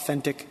publish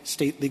authentic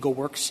state legal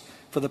works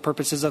for the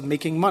purposes of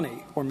making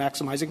money or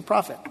maximizing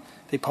profit.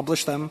 They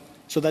publish them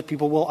so that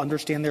people will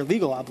understand their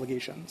legal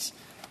obligations.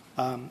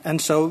 And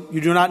so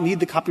you do not need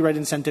the copyright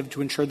incentive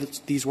to ensure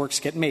that these works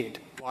get made.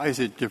 Why is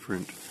it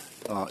different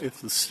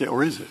if the state,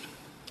 or is it?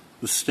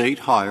 The state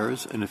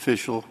hires an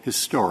official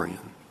historian.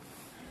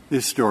 The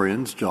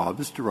historian's job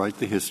is to write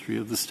the history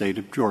of the state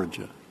of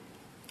Georgia.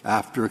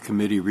 After a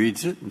committee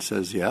reads it and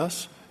says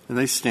yes, and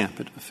they stamp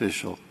it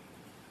official,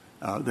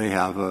 they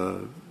have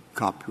a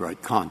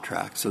copyright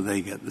contract, so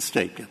the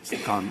state gets the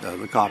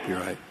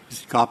copyright.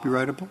 Is it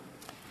copyrightable?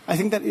 I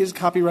think that is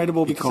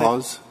copyrightable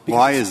because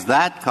why is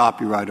that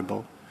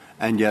copyrightable,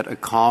 and yet a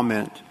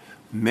comment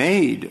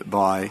made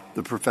by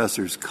the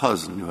professor's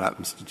cousin, who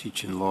happens to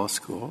teach in law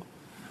school,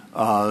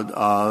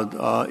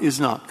 is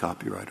not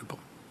copyrightable?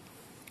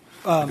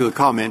 The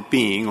comment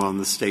being on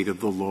the state of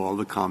the law,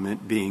 the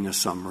comment being a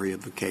summary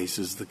of the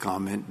cases, the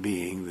comment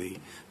being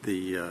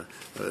the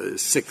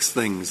 6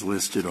 things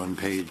listed on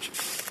page,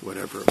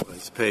 whatever it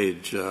was,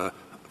 page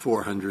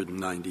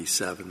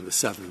 497, the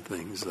 7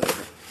 things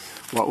there.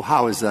 Well,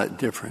 how is that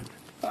different?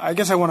 I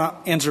guess I want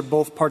to answer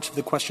both parts of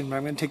the question, but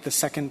I'm going to take the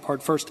second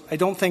part first. I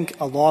don't think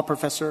a law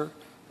professor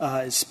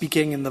is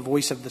speaking in the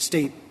voice of the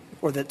state,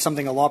 or that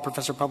something a law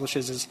professor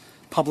publishes is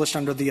published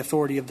under the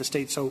authority of the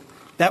state. So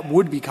that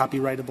would be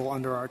copyrightable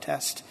under our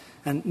test.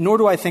 And nor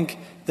do I think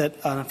that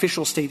an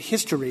official state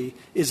history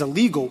is a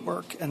legal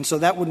work, and so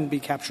that wouldn't be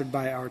captured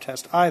by our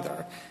test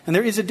either. And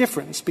there is a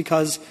difference,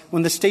 because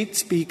when the state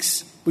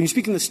speaks, when you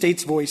speak in the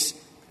state's voice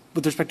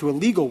with respect to a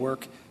legal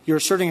work, you're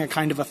asserting a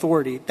kind of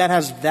authority that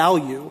has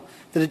value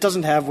that it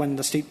doesn't have when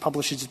the state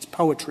publishes its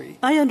poetry.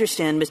 I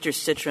understand, Mr.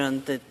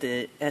 Citron, that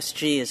the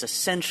SG is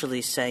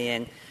essentially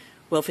saying,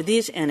 well, for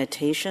these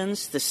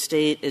annotations, the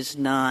state is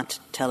not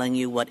telling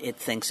you what it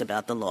thinks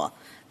about the law.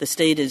 The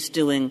state is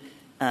doing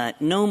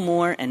no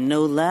more and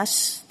no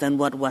less than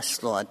what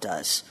Westlaw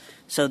does.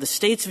 So the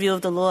state's view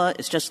of the law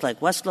is just like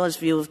Westlaw's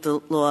view of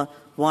the law.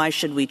 Why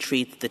should we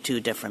treat the two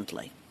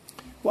differently?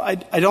 Well,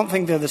 I don't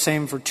think they're the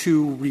same for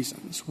 2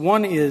 reasons.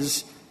 One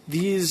is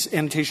these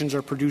annotations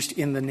are produced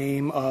in the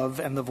name of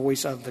and the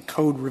voice of the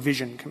Code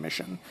Revision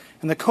Commission.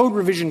 And the Code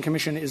Revision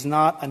Commission is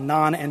not a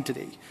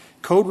non-entity.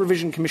 Code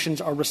Revision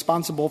Commissions are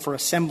responsible for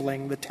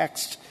assembling the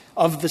text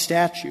of the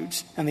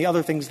statutes and the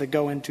other things that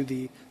go into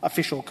the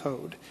official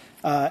code.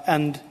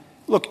 And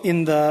look,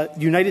 in the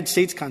United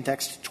States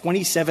context,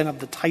 27 of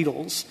the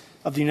titles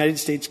of the United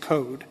States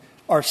Code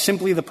are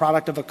simply the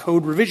product of a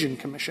Code Revision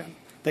Commission.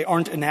 They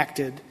aren't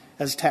enacted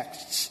as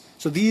texts.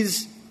 So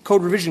these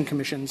Code Revision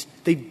Commissions,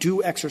 they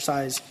do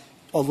exercise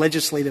a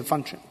legislative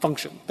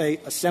function. They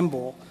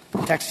assemble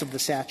the text of the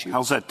statute.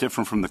 How's that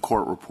different from the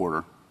court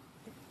reporter?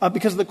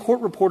 Because the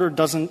court reporter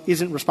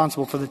isn't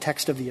responsible for the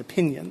text of the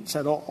opinions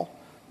at all,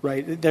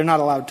 right? They're not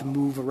allowed to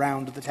move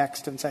around the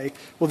text and say,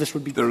 well, this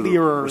would be clearer.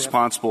 They're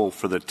responsible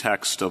for the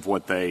text of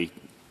what they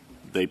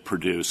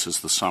produce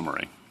as the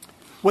summary.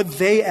 What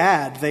they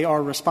add, they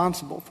are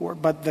responsible for,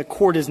 but the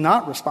court is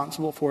not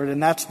responsible for it,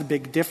 and that's the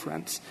big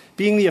difference.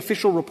 Being the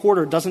official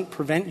reporter doesn't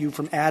prevent you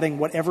from adding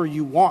whatever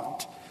you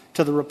want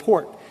to the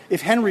report.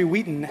 If Henry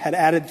Wheaton had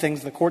added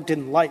things the court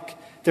didn't like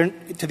to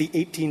the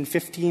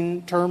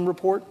 1815 term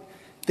report,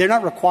 they're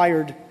not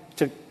required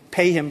to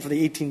pay him for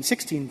the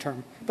 1816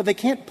 term, but they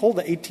can't pull the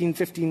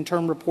 1815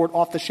 term report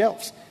off the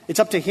shelves. It's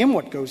up to him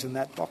what goes in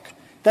that book.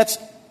 That's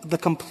the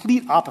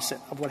complete opposite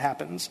of what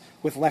happens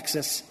with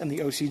Lexis and the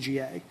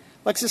OCGA.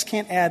 Lexis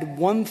can't add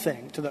one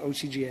thing to the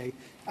OCGA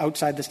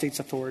outside the state's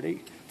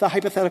authority. The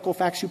hypothetical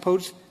facts you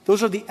pose,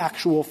 those are the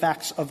actual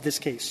facts of this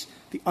case.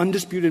 The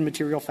undisputed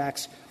material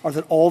facts are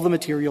that all the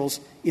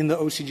materials in the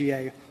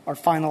OCGA are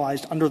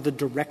finalized under the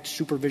direct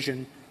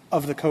supervision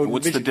of the Code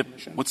Revision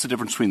Commission. What's the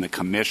difference between the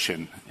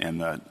commission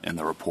and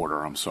the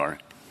reporter? I'm sorry.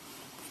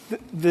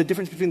 The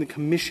difference between the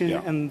commission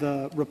and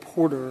the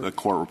reporter. The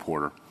court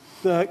reporter.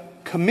 The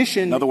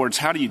commission. In other words,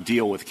 how do you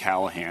deal with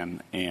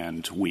Callahan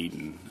and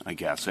Wheaton, I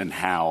guess, and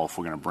how, if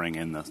we're going to bring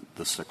in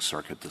the Sixth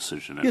Circuit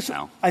decision and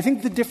how? I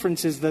think the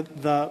difference is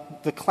that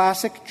the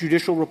classic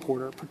judicial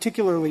reporter,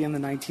 particularly in the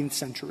 19th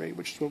century,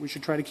 which is what we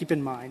should try to keep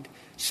in mind,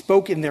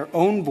 spoke in their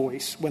own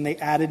voice when they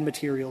added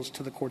materials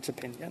to the court's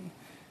opinion.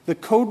 The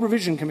Code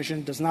Revision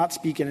Commission does not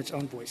speak in its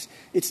own voice.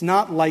 It's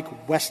not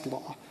like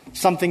Westlaw,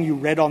 something you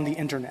read on the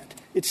Internet.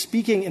 It's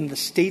speaking in the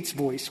state's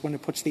voice when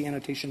it puts the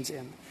annotations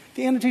in.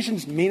 The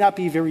annotations may not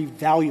be very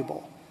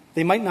valuable.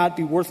 They might not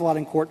be worth a lot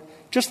in court,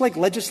 just like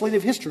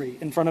legislative history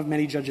in front of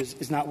many judges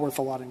is not worth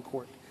a lot in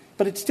court.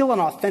 But it's still an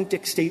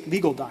authentic state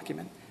legal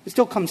document. It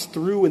still comes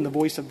through in the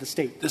voice of the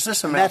state. Does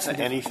this amount to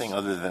anything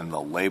other than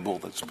the label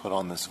that's put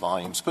on this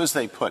volume? Suppose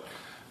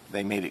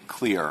they made it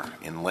clear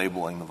in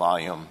labeling the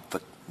volume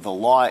the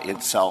law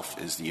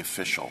itself is the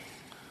official.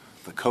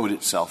 The code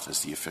itself is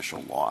the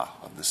official law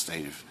of the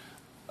state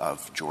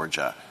of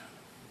Georgia.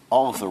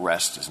 All of the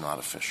rest is not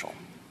official.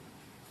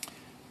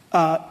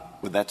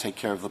 Would that take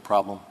care of the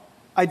problem?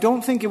 I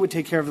don't think it would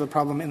take care of the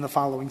problem in the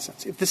following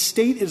sense. If the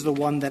state is the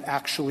one that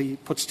actually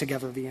puts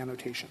together the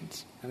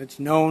annotations, and it's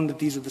known that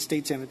these are the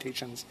state's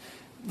annotations,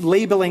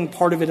 labeling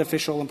part of it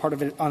official and part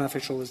of it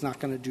unofficial is not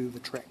going to do the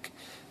trick.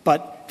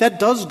 But that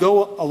does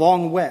go a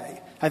long way.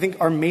 I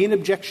think our main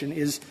objection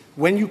is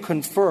when you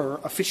confer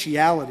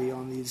officiality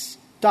on these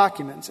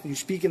documents and you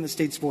speak in the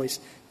state's voice,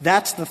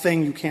 that's the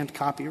thing you can't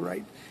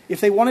copyright.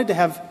 If they wanted to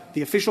have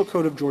the official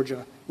code of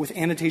Georgia with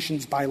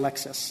annotations by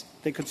Lexis,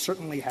 they could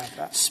certainly have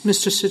that.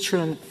 Mr.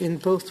 Citron, in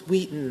both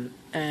Wheaton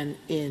and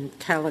in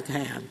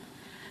Callahan,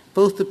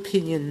 both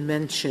opinion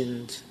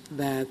mentioned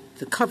that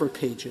the cover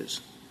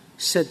pages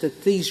said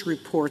that these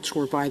reports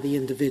were by the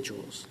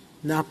individuals,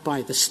 not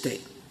by the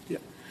state. Yeah.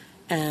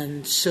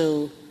 And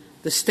so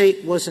the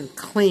state wasn't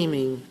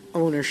claiming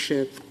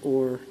ownership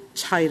or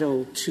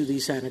title to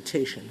these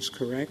annotations,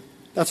 correct?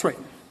 That's right.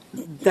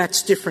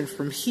 That's different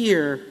from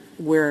here,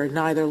 where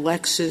neither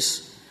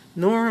Lexis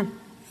nor,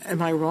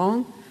 am I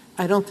wrong?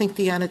 I don't think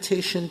the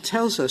annotation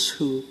tells us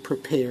who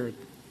prepared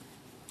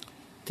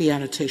the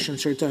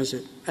annotations, or does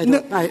it?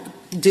 I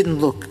didn't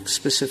look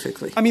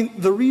specifically. I mean,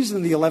 the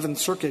reason the 11th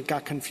Circuit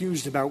got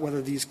confused about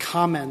whether these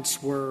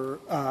comments were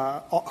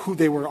who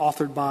they were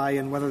authored by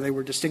and whether they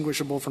were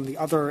distinguishable from the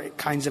other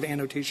kinds of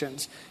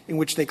annotations in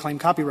which they claim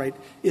copyright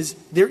is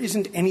there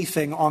isn't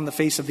anything on the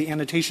face of the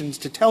annotations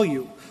to tell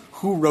you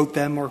who wrote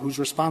them or who's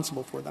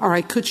responsible for them. All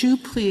right. Could you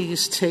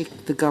please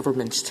take the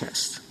government's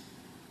test?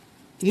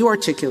 You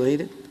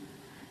articulate it,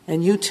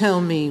 and you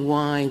tell me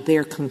why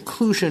their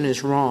conclusion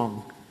is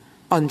wrong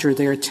under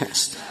their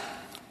test.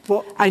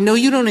 Well, I know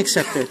you don't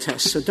accept their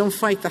test, so don't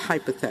fight the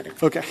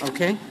hypothetical. Okay.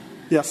 Okay?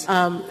 Yes.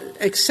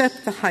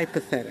 Accept the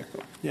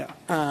hypothetical. Yeah.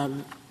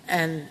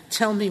 And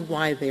tell me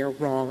why they're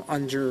wrong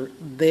under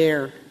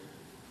their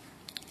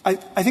I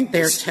think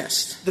their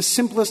test. The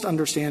simplest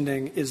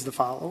understanding is the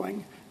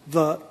following.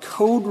 The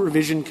Code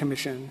Revision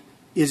Commission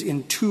is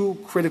in two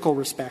critical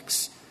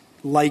respects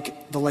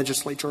like the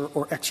legislature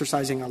or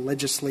exercising a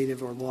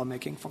legislative or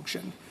lawmaking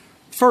function.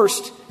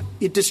 First,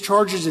 it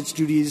discharges its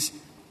duties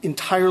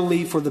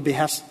entirely at the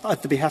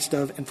behest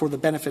of and for the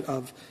benefit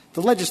of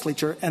the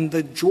legislature, and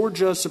the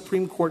Georgia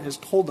Supreme Court has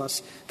told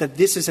us that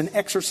this is an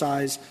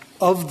exercise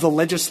of the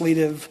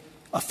legislative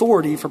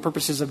authority for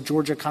purposes of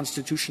Georgia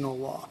constitutional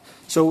law.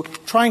 So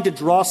trying to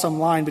draw some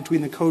line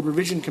between the Code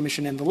Revision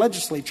Commission and the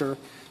legislature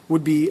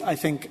would be, I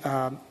think,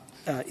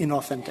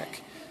 inauthentic.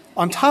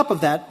 On top of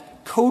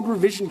that, Code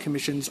Revision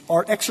Commissions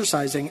are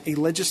exercising a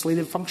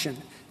legislative function.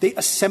 They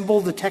assemble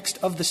the text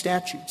of the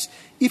statutes.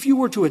 If you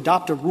were to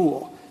adopt a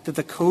rule that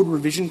the Code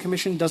Revision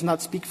Commission does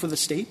not speak for the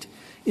state,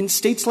 in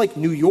states like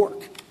New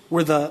York,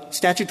 where the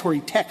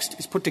statutory text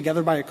is put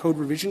together by a Code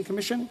Revision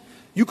Commission,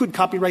 you could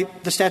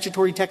copyright the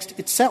statutory text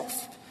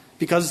itself,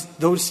 because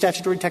those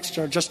statutory texts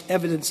are just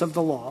evidence of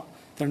the law.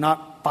 They're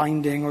not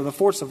binding or the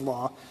force of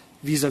law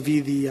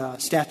vis-a-vis the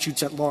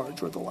statutes at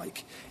large or the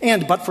like.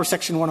 But for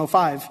Section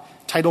 105,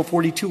 Title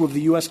 42 of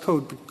the U.S.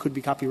 Code could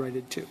be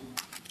copyrighted too.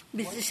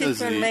 Mr.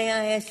 Sifrin, may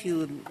I ask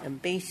you a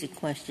basic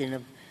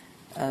question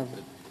of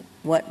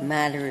what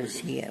matters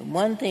here?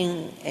 One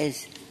thing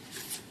is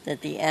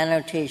that the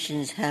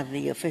annotations have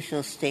the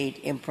official state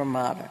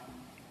imprimatur.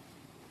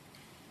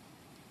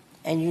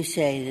 And you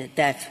say that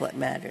that's what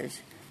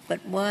matters.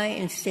 But why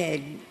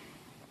instead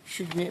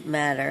shouldn't it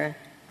matter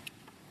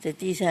that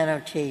these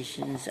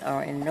annotations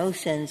are in no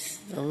sense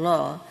the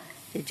law?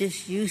 They're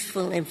just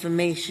useful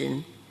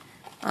information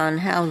on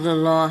how the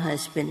law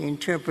has been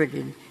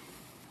interpreted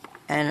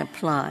and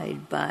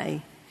applied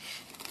by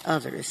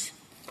others.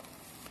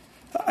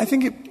 I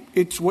think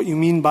it's what you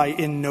mean by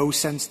in no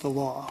sense the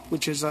law,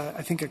 which is,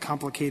 I think, a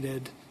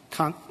complicated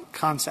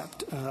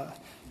concept.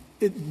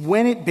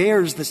 When it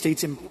bears the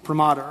state's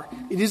imprimatur,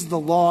 it is the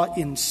law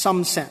in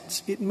some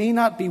sense. It may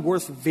not be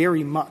worth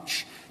very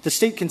much. The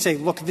state can say,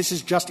 look, this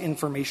is just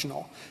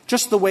informational.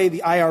 Just the way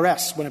the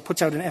IRS, when it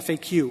puts out an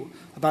FAQ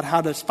about how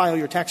to file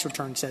your tax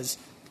return, says,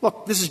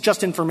 look, this is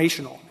just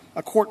informational.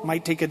 A court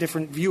might take a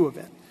different view of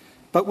it.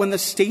 But when the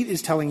state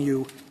is telling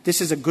you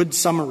this is a good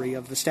summary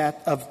of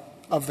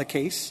the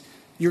case,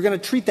 you're going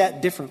to treat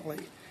that differently.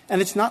 And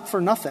it's not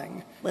for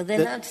nothing. Well,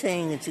 they're not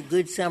saying it's a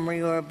good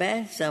summary or a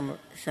bad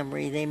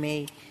summary. They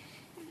may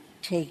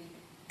take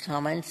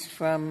comments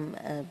from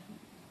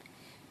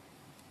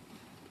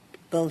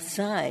both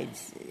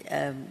sides,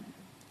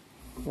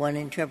 one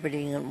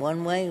interpreting it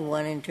one way,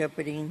 one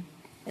interpreting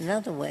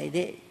another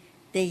way.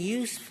 They're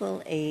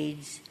useful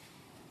aids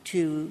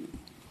to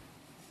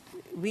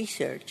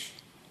research.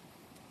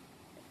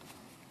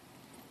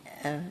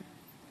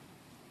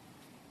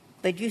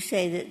 But you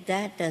say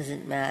that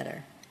doesn't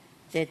matter,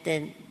 that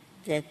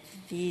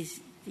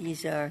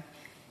these are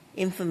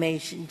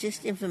information,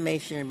 just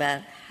information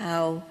about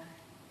how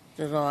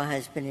the law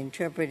has been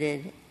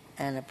interpreted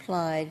and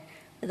applied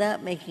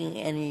without making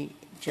any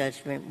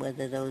judgment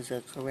whether those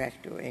are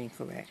correct or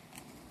incorrect.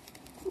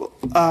 Well,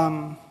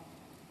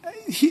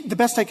 the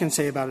best I can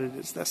say about it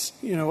is this.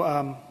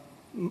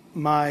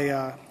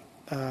 My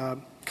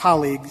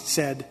colleague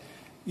said,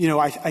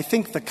 I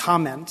think the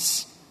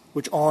comments,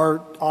 which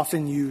are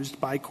often used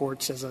by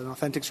courts as an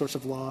authentic source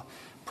of law,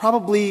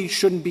 probably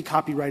shouldn't be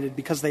copyrighted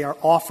because they are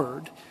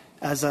offered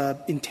as an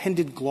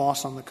intended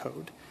gloss on the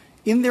code.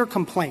 In their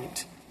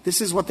complaint,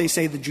 this is what they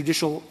say the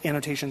judicial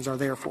annotations are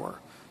there for.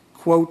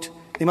 Quote,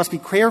 they must be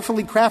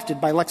carefully crafted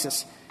by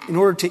Lexis in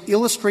order to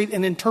illustrate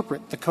and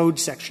interpret the code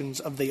sections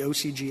of the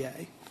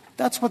OCGA.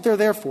 That's what they're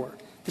there for.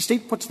 The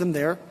state puts them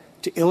there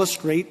to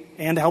illustrate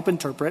and help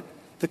interpret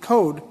the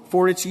code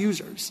for its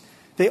users.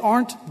 They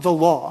aren't the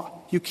law.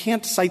 You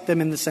can't cite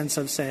them in the sense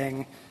of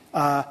saying,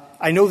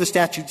 I know the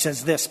statute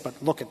says this,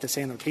 but look at this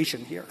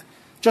annotation here.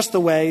 Just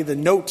the way the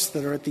notes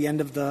that are at the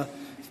end of the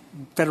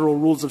Federal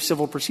Rules of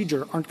Civil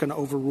Procedure aren't going to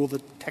overrule the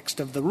text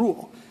of the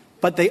rule.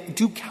 But they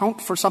do count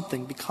for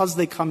something because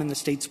they come in the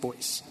state's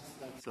voice.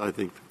 That's, I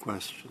think, the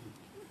question.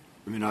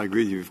 I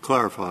agree you've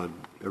clarified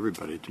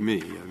everybody to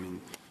me.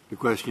 The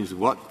question is,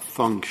 what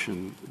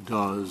function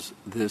does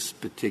this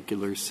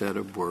particular set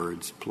of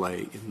words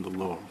play in the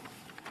law?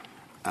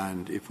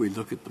 And if we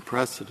look at the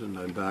precedent,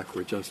 I'm back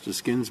where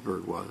Justice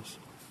Ginsburg was,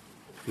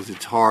 because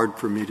it's hard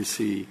for me to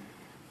see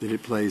that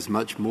it plays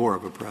much more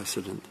of a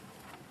precedent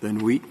than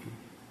Wheaton.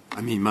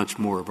 I mean, much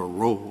more of a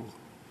role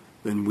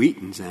than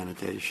Wheaton's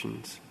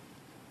annotations.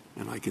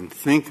 And I can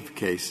think of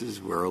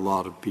cases where a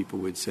lot of people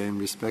would say in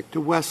respect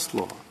to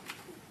Westlaw,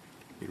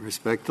 in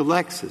respect to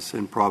Lexis,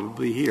 and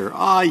probably here,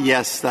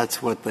 yes,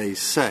 that's what they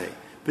say.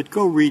 But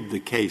go read the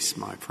case,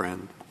 my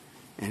friend,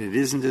 and it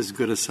isn't as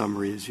good a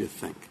summary as you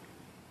think.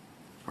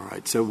 All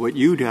right, so what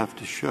you'd have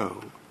to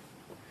show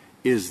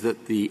is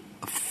that the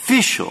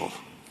official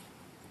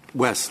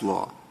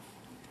Westlaw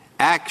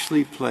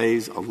actually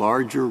plays a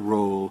larger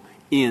role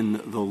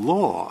in the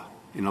law,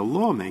 in a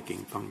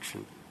lawmaking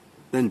function,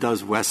 than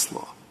does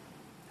Westlaw.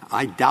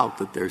 I doubt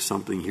that there's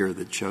something here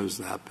that shows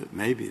that, but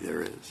maybe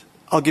there is.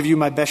 I'll give you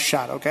my best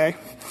shot, okay?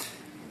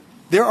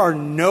 There are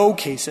no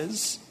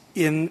cases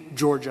in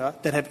Georgia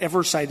that have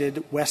ever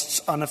cited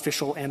West's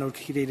unofficial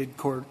annotated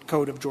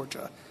code of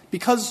Georgia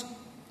because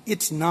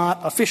it's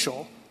not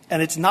official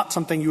and it's not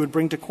something you would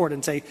bring to court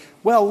and say,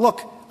 well,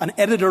 look, an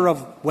editor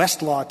of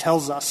Westlaw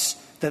tells us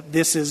that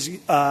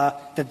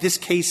this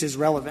case is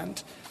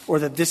relevant or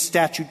that this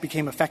statute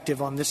became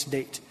effective on this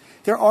date.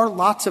 There are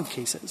lots of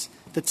cases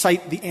that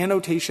cite the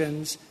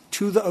annotations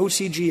to the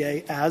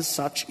OCGA as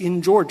such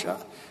in Georgia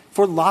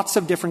for lots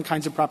of different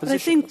kinds of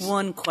propositions. But I think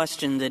one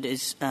question that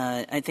is,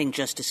 I think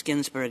Justice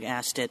Ginsburg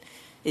asked it,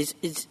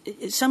 is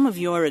some of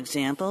your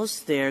examples,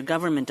 they're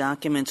government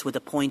documents with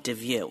a point of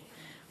view.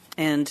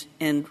 And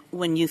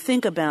when you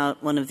think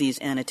about one of these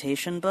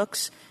annotation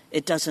books,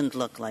 it doesn't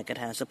look like it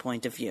has a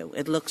point of view.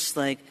 It looks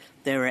like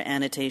there are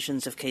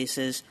annotations of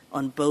cases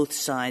on both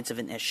sides of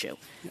an issue.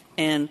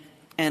 And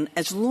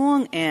as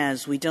long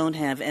as we don't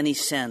have any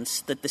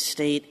sense that the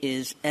state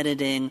is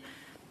editing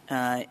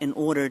in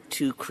order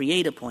to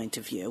create a point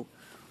of view,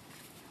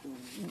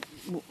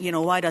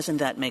 why doesn't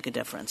that make a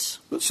difference?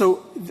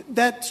 So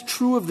that's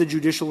true of the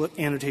judicial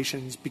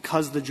annotations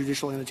because the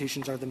judicial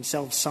annotations are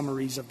themselves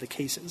summaries of the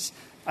cases.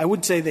 I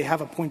would say they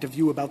have a point of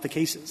view about the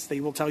cases.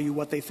 They will tell you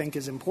what they think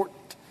is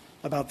important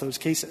about those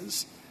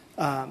cases.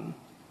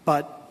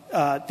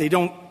 But they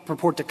don't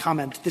purport to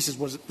comment, this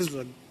was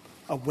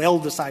a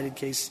well-decided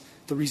case,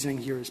 the reasoning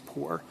here is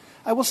poor.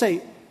 I will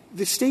say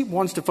the state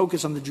wants to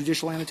focus on the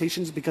judicial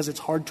annotations because it's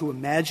hard to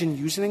imagine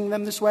using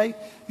them this way.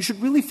 You should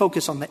really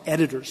focus on the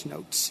editor's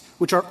notes,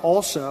 which are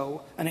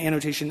also an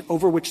annotation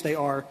over which they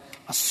are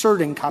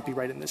asserting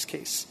copyright in this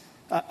case.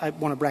 I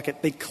want to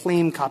bracket, they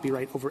claim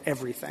copyright over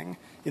everything.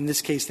 In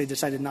this case, they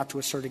decided not to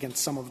assert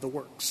against some of the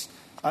works,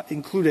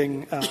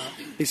 including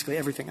basically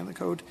everything in the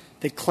code.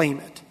 They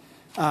claim it.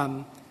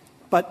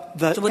 But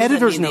the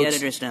editor's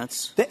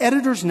notes, the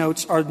editor's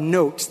notes are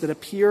notes that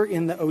appear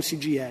in the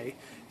OCGA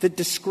that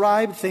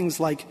describe things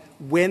like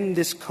when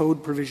this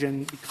code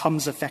provision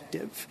becomes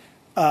effective,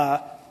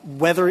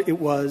 whether it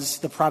was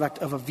the product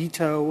of a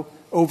veto,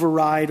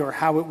 override, or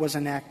how it was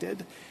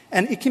enacted.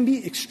 And it can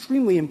be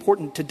extremely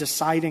important to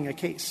deciding a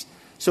case.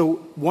 So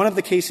one of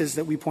the cases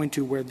that we point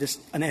to where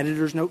an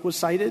editor's note was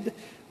cited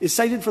is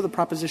cited for the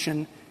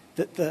proposition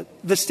that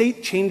the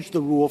state changed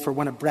the rule for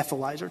when a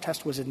breathalyzer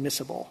test was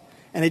admissible.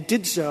 And it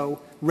did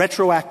so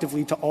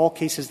retroactively to all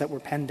cases that were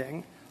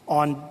pending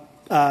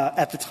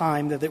at the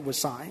time that it was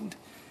signed.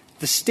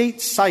 The state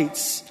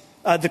cites,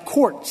 the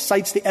court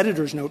cites the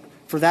editor's note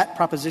for that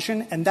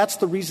proposition, and that's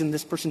the reason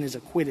this person is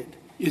acquitted.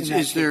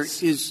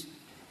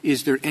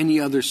 Is there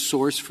any other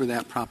source for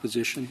that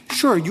proposition?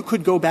 Sure, you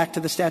could go back to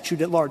the statute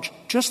at large,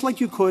 just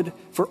like you could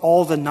for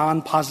all the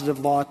non-positive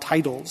law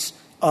titles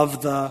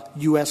of the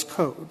U.S.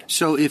 Code.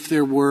 So if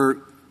there were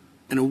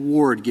an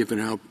award given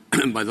out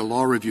by the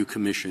Law Review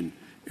Commission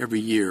every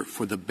year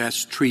for the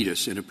best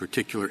treatise in a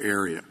particular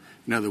area,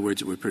 in other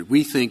words,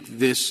 we think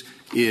this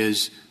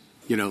is,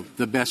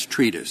 the best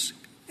treatise,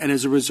 and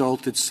as a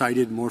result it's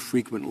cited more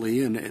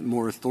frequently and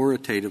more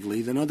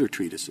authoritatively than other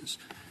treatises.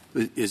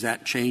 Is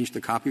that changed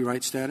the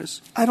copyright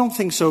status? I don't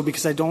think so,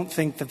 because I don't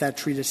think that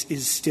treatise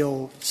is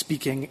still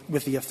speaking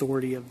with the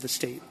authority of the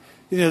state.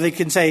 They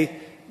can say,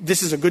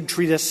 this is a good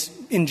treatise.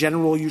 In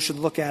general, you should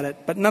look at it.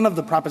 But none of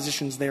the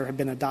propositions there have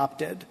been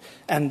adopted.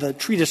 And the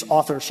treatise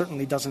author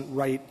certainly doesn't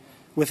write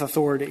with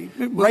authority.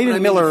 Wright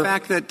and Miller. The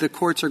fact that the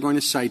courts are going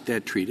to cite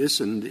that treatise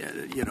and,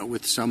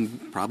 with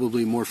some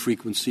probably more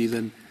frequency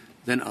than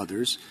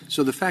others.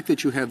 So the fact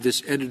that you have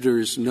this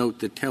editor's note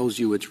that tells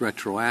you it's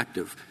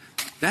retroactive,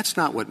 that's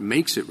not what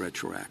makes it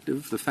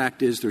retroactive. The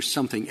fact is there's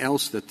something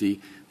else that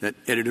that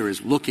editor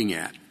is looking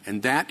at,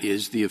 and that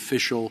is the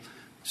official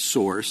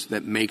source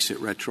that makes it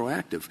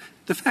retroactive.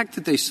 The fact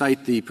that they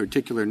cite the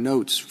particular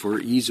notes for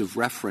ease of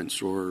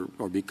reference or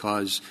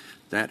because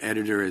that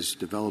editor has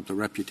developed a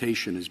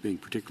reputation as being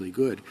particularly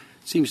good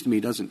seems to me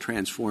doesn't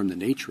transform the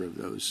nature of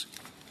those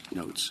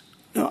notes.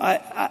 No,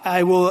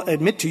 I will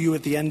admit to you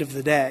at the end of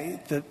the day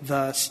that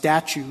the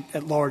statute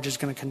at large is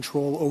going to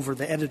control over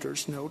the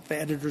editor's note. The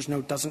editor's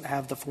note doesn't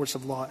have the force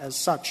of law as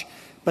such.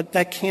 But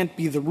that can't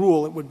be the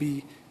rule. It would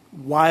be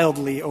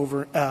wildly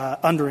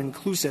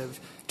under-inclusive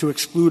to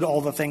exclude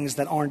all the things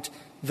that aren't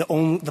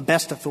the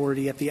best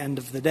authority at the end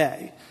of the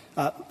day.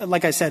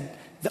 Like I said,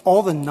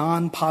 all the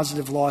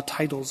non-positive law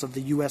titles of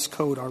the U.S.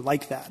 Code are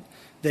like that.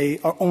 They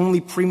are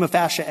only prima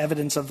facie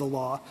evidence of the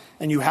law,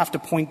 and you have to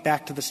point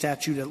back to the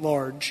statute at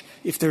large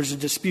if there's a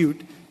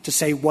dispute to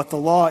say what the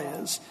law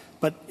is.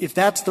 But if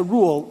that's the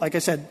rule, like I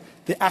said,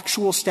 the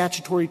actual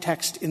statutory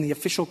text in the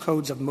official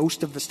codes of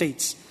most of the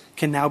states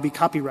can now be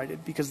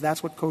copyrighted because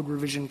that's what code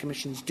revision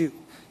commissions do.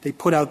 They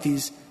put out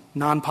these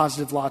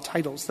non-positive law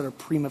titles that are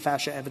prima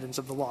facie evidence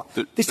of the law.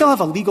 They still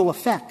have a legal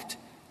effect.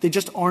 They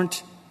just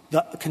aren't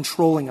the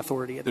controlling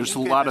authority. There's a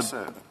lot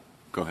of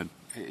 – go ahead.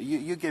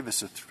 You gave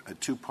us a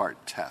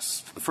two-part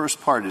test. The first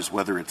part is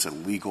whether it's a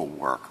legal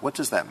work. What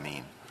does that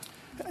mean?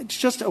 It's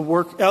just a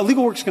work.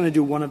 Legal work is going to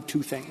do one of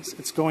two things.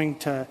 It's going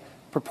to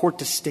purport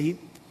to state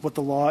what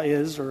the law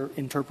is or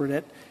interpret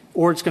it,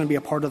 or it's going to be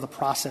a part of the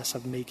process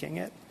of making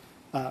it.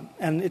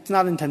 And it's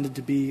not intended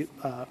to be,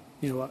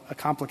 a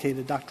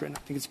complicated doctrine. I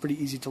think it's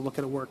pretty easy to look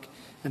at a work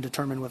and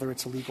determine whether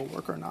it's a legal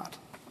work or not.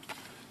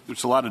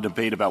 There's a lot of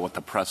debate about what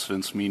the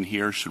precedents mean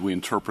here. Should we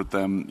interpret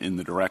them in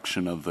the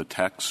direction of the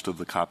text of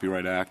the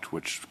Copyright Act,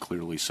 which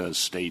clearly says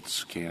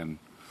states can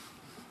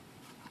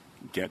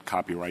get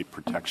copyright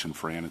protection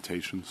for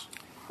annotations?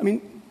 I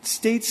mean,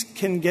 states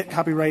can get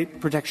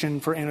copyright protection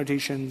for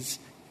annotations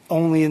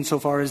only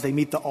insofar as they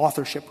meet the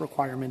authorship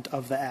requirement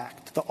of the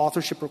Act. The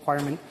authorship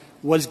requirement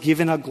was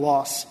given a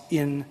gloss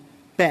in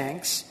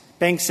Banks.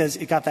 Banks says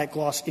it got that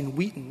gloss in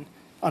Wheaton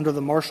under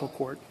the Marshall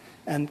Court.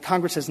 And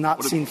Congress has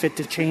not seen fit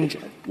to change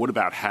it. What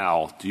about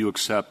Howell? Do you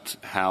accept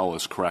Howell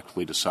as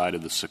correctly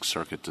decided, the Sixth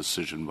Circuit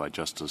decision by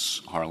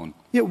Justice Harlan?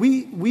 Yeah,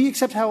 we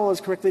accept Howell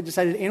as correctly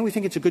decided, and we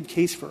think it's a good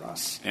case for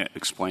us.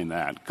 Explain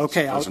that.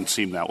 Okay. It doesn't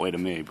seem that way to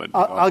me. But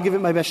I'll give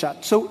it my best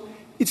shot. So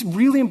it's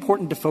really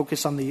important to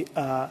focus on the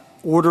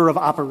order of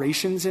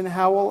operations in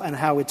Howell and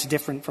how it's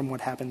different from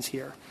what happens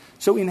here.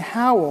 So in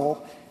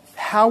Howell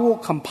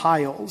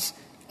compiles,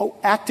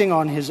 acting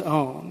on his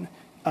own,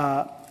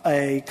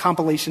 a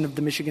compilation of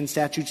the Michigan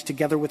statutes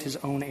together with his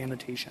own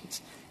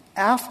annotations.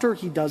 After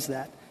he does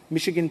that,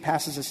 Michigan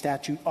passes a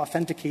statute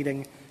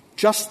authenticating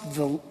just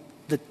the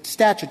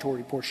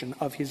statutory portion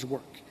of his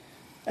work.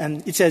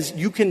 And it says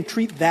you can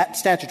treat that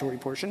statutory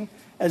portion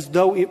as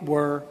though it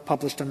were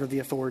published under the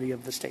authority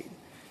of the state.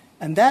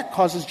 And that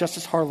causes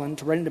Justice Harlan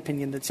to write an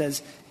opinion that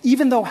says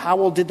even though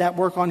Howell did that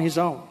work on his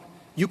own,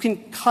 you can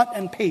cut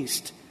and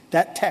paste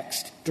that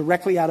text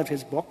directly out of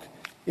his book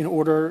in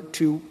order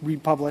to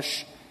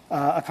republish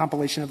a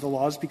compilation of the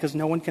laws because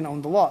no one can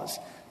own the laws.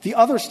 The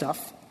other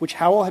stuff, which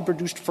Howell had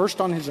produced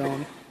first on his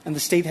own and the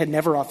state had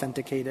never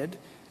authenticated,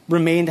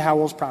 remained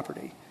Howell's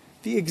property.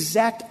 The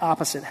exact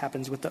opposite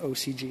happens with the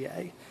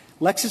OCGA.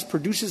 Lexis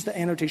produces the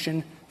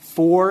annotation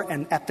for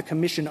and at the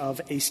commission of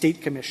a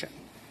state commission.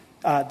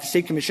 The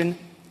state commission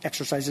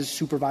exercises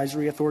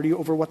supervisory authority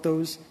over what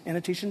those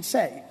annotations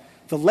say.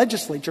 The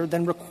legislature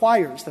then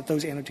requires that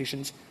those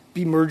annotations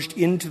be merged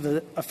into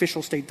the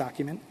official state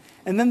document,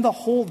 and then the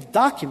whole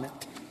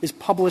document is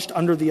published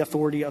under the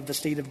authority of the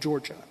state of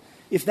Georgia.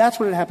 If that's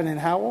what had happened in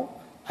Howell,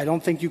 I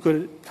don't think you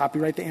could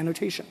copyright the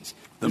annotations.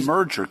 The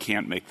merger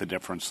can't make the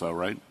difference, though,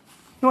 right?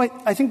 No,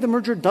 I think the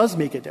merger does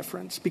make a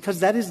difference because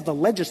that is the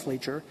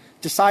legislature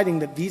deciding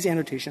that these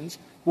annotations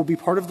will be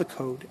part of the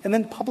code and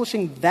then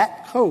publishing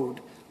that code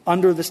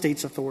under the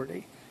state's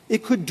authority.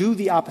 It could do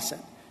the opposite.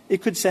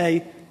 It could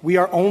say we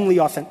are only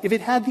if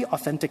it had the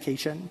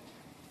authentication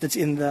that's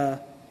in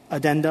the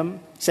addendum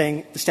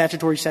saying the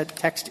statutory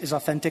text is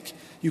authentic,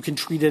 you can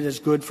treat it as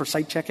good for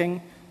site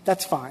checking,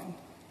 that's fine.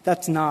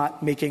 That's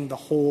not making the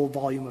whole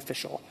volume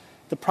official.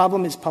 The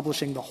problem is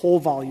publishing the whole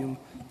volume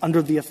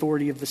under the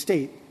authority of the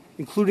state,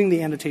 including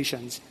the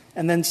annotations,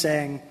 and then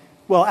saying,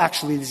 well,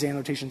 actually, these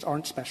annotations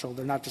aren't special.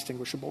 They're not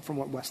distinguishable from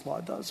what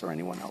Westlaw does or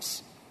anyone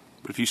else.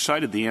 But if you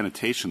cited the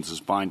annotations as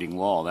binding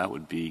law, that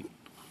would be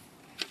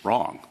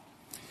wrong.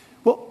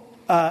 Well,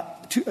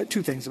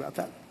 two things about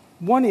that.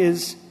 One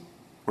is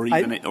or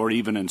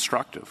even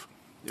instructive.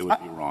 It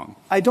would be wrong.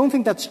 I don't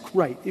think that's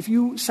right. If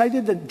you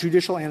cited the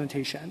judicial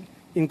annotation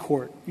in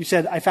court, you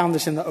said, I found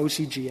this in the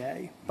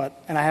OCGA,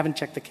 and I haven't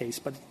checked the case,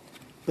 but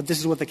this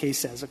is what the case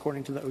says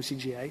according to the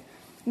OCGA.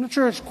 I'm not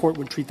sure if the court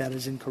would treat that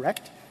as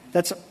incorrect.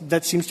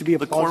 That seems to be a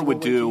plausible way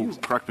to use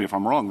it. Correct me if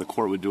I'm wrong, the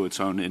court would do its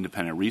own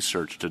independent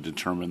research to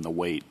determine the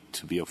weight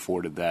to be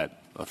afforded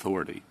that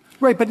authority.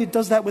 Right, but it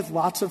does that with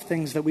lots of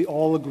things that we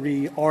all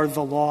agree are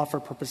the law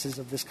for purposes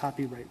of this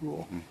copyright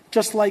rule.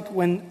 Just like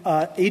when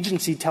an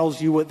agency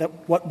tells you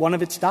what one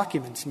of its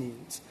documents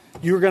means,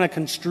 you're going to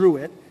construe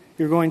it.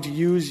 You're going to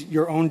use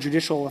your own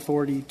judicial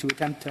authority to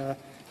attempt to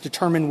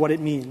determine what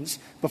it means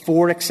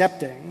before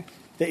accepting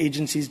the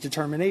agency's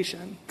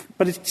determination.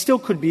 But it still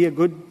could be a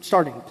good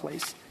starting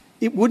place.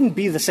 It wouldn't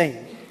be the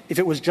same if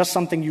it was just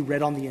something you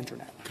read on the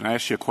Internet. Can I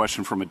ask you a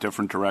question from a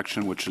different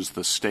direction, which is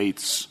the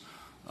state's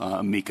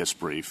amicus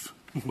brief,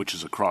 which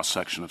is a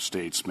cross-section of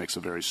states, makes a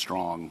very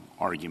strong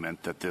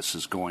argument that this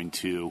is going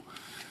to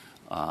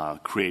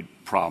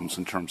create problems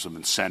in terms of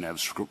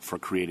incentives for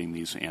creating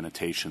these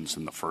annotations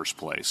in the first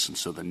place. And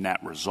so the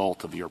net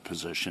result of your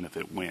position, if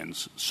it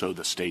wins, so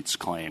the state's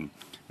claim,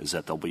 is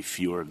that there'll be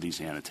fewer of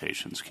these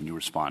annotations. Can you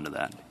respond to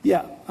that?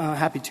 Yeah,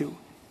 happy to.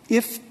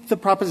 If the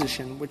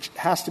proposition, which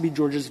has to be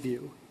Georgia's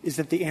view, is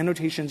that the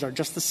annotations are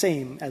just the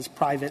same as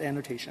private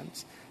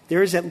annotations,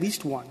 there is at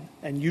least one,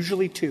 and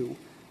usually two,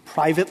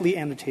 privately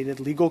annotated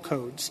legal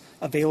codes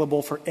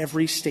available for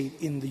every state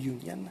in the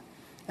union.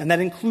 And that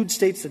includes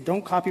states that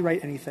don't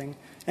copyright anything,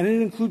 and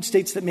it includes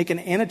states that make an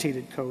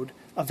annotated code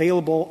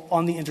available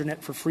on the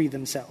Internet for free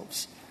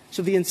themselves.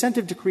 So the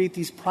incentive to create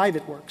these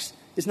private works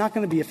is not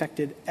going to be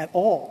affected at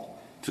all.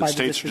 So the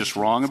states are just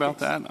wrong about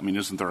that? I mean,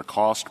 isn't there a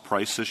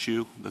cost-price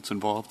issue that's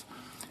involved?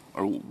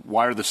 Or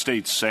why are the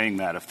states saying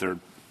that if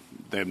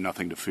they have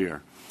nothing to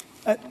fear?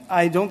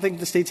 I don't think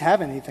the states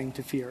have anything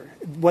to fear.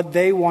 What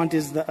they want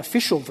is the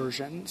official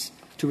versions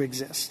to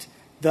exist.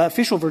 The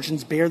official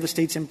versions bear the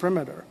state's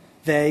imprimatur.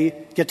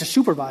 They get to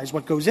supervise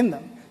what goes in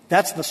them.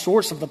 That's the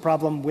source of the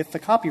problem with the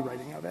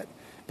copywriting of it.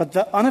 But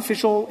the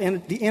unofficial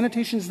and the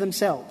annotations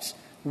themselves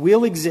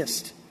will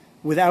exist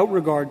without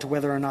regard to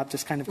whether or not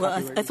this kind of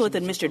copyright. I thought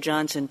that Mr.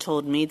 Johnson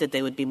told me that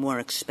they would be more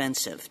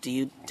expensive. Do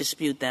you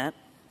dispute that?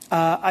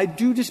 I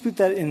do dispute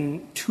that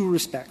in two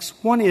respects.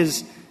 One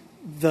is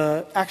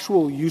the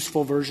actual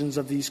useful versions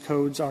of these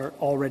codes are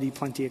already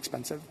plenty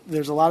expensive.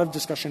 There's a lot of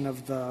discussion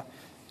of the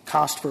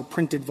cost for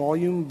printed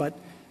volume, but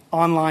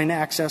online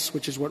access,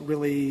 which is what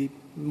really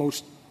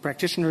most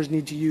practitioners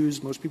need to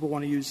use, most people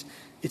want to use,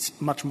 it's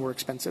much more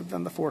expensive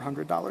than the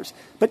 $400.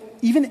 But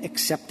even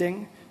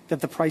accepting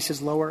that the price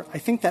is lower, I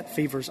think that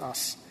favors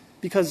us,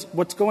 because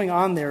what's going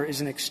on there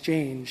is an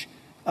exchange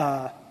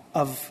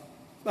of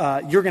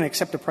you're going to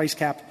accept a price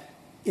cap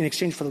in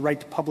exchange for the right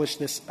to publish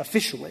this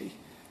officially,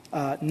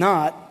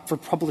 not for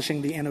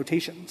publishing the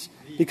annotations.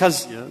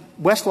 Because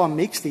Westlaw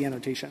makes the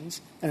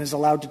annotations and is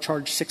allowed to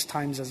charge 6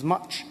 times as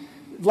much.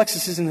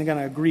 Lexis isn't going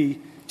to agree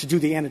to do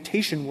the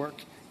annotation work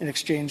in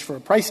exchange for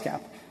a price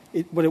cap.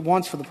 What it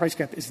wants for the price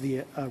cap is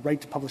the right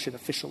to publish it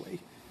officially.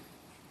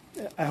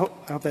 I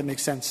hope that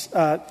makes sense.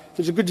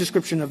 There's a good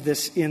description of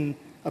this in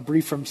a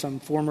brief from some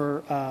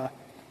former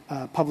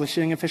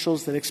publishing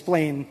officials that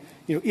explain,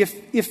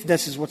 if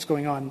this is what's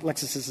going on,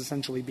 Lexis is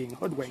essentially being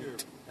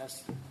hoodwinked.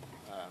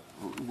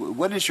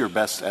 What is your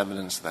best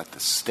evidence that the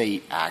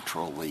state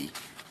actually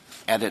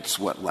edits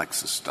what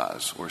Lexis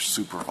does or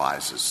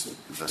supervises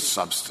the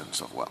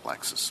substance of what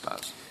Lexis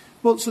does?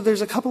 Well, so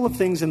there's a couple of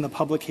things in the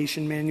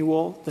publication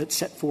manual that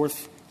set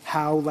forth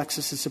how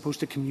Lexis is supposed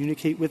to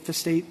communicate with the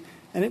state,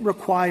 and it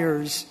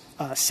requires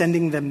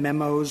sending them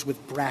memos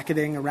with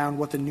bracketing around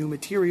what the new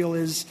material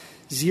is,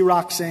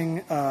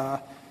 Xeroxing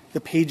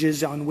the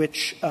pages on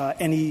which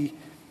any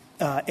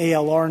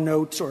ALR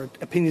notes or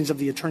opinions of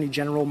the Attorney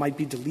General might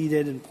be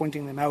deleted and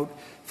pointing them out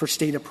for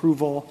state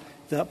approval.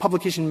 The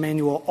publication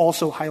manual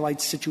also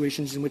highlights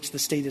situations in which the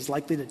state is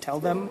likely to tell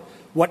them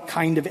what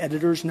kind of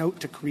editor's note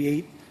to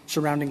create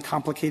surrounding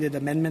complicated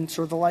amendments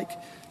or the like.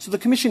 So the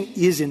Commission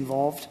is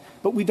involved,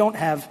 but we don't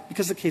have,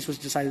 because the case was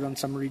decided on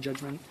summary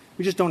judgment,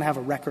 we just don't have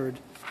a record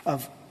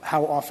of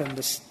how often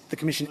the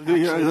Commission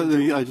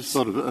actually I just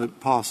thought of it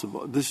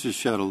possible. This has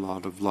shed a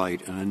lot of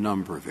light in a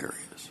number of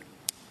areas.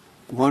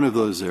 One of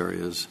those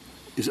areas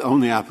is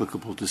only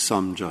applicable to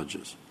some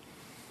judges.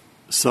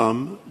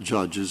 Some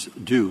judges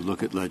do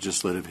look at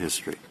legislative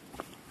history.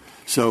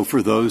 So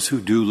for those who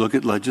do look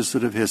at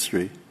legislative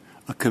history,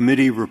 a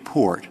committee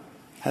report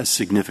has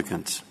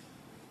significance.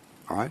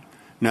 All right?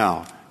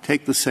 Now,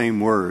 take the same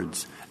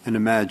words and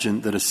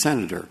imagine that a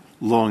senator,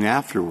 long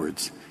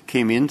afterwards,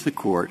 came into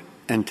court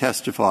and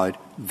testified,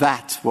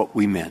 that's what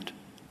we meant.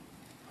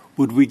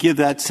 Would we give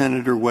that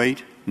senator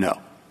weight? No.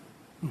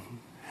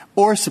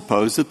 Or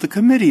suppose that the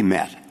committee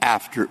met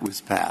after it was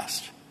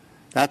passed.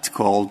 That's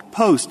called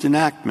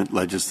post-enactment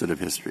legislative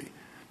history.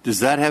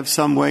 Does that have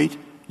some weight?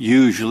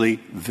 Usually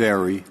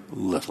very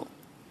little.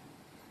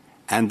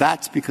 And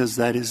that's because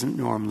that isn't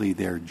normally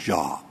their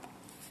job.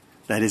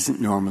 That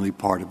isn't normally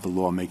part of the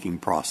lawmaking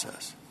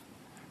process.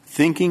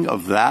 Thinking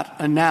of that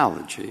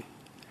analogy,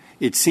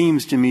 it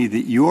seems to me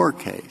that your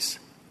case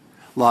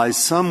lies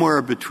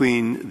somewhere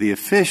between the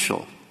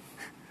official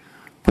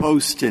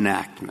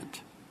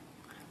post-enactment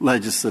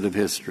legislative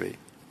history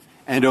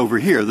and over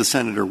here the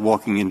senator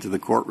walking into the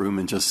courtroom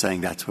and just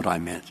saying that's what I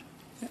meant.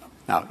 Yeah.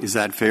 Now, is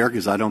that fair?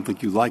 Because I don't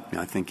think you like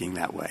me thinking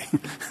that way.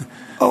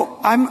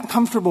 I'm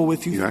comfortable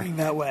with you thinking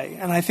that way.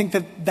 And I think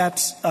that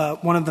that's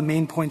one of the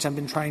main points I've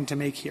been trying to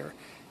make here.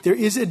 There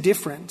is a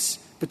difference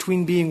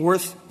between being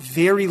worth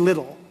very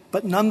little,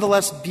 but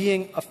nonetheless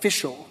being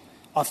official,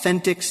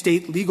 authentic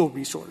state legal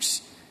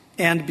resource,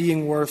 and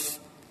being worth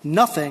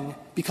nothing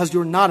because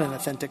you're not an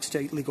authentic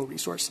state legal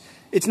resource.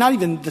 It's not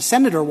even the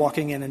senator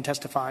walking in and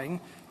testifying,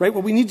 right?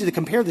 What we need to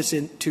compare this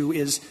to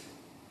is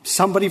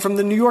somebody from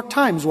the New York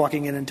Times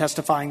walking in and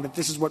testifying that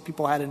this is what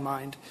people had in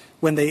mind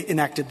when they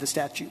enacted the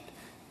statute.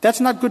 That's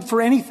not good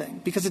for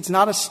anything because it's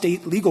not a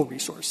state legal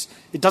resource.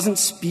 It doesn't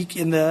speak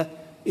in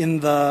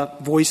the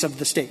voice of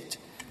the state.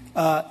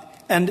 And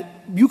And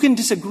you can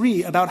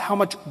disagree about how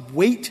much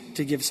weight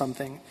to give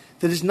something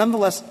that is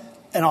nonetheless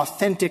an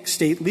authentic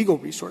state legal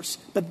resource.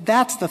 But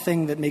that's the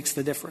thing that makes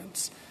the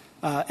difference.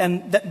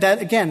 And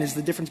that, again, is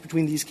the difference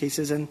between these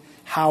cases and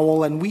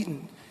Howell and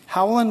Wheaton.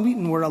 Howell and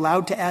Wheaton were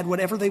allowed to add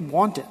whatever they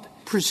wanted.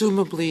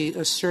 Presumably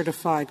a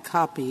certified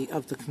copy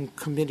of the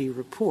committee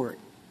report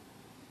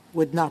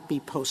would not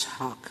be post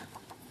hoc.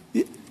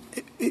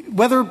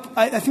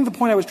 I think the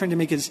point I was trying to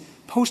make is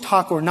post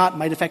hoc or not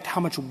might affect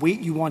how much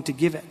weight you want to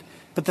give it.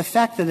 But the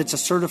fact that it's a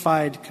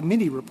certified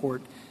committee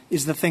report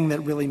is the thing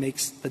that really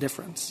makes the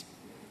difference.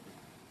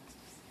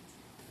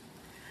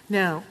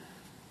 Now,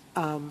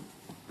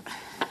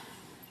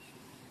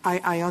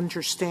 I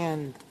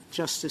understand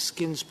Justice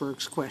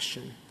Ginsburg's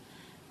question,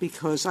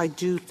 because I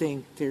do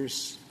think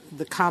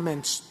the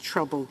comments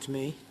troubled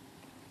me,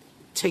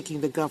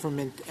 taking the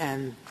government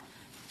and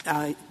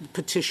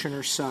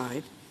petitioner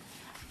side.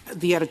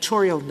 The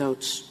editorial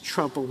notes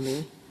trouble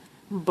me,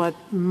 but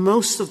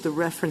most of the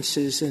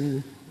references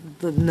in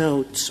the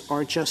notes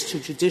are just to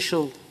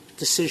judicial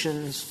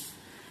decisions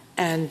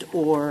and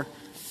or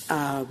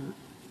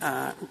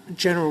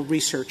general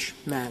research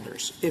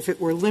matters. If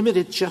it were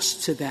limited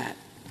just to that,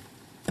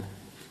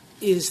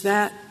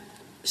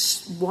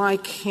 why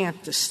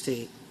can't the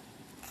state?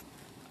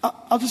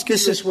 I'll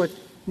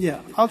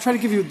try to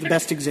give you the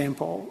best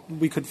example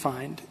we could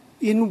find.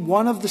 In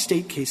one of the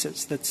state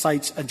cases that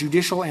cites a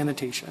judicial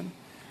annotation,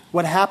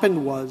 what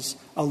happened was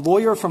a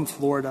lawyer from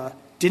Florida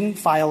didn't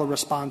file a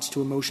response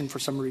to a motion for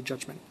summary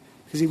judgment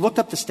because he looked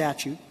up the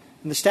statute,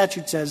 and the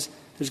statute says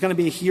there's going to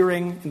be a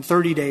hearing in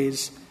 30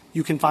 days.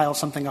 You can file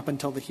something up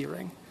until the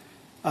hearing.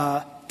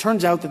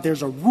 Turns out that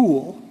there's a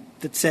rule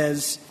that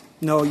says,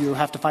 no, you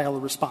have to file a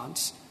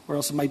response, or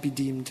else it might be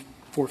deemed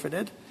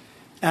forfeited.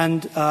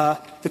 And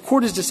the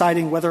court is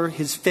deciding whether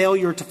his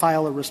failure to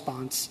file a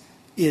response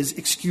is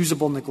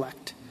excusable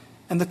neglect.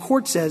 And the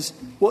court says,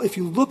 well, if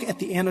you look at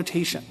the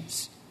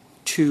annotations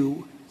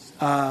to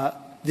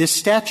this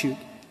statute,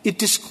 it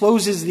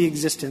discloses the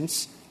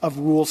existence of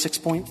Rule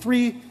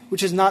 6.3,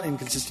 which is not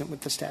inconsistent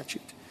with the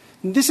statute.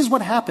 And this is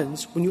what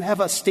happens when you have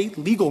a state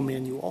legal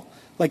manual,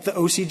 like the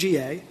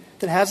OCGA,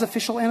 that has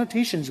official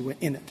annotations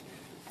in it.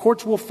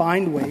 Courts will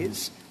find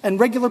ways, and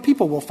regular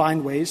people will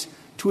find ways,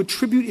 to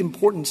attribute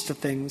importance to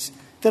things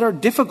that are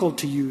difficult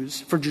to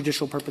use for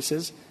judicial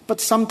purposes,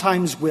 but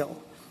sometimes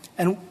will.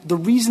 And the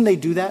reason they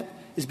do that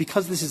is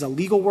because this is a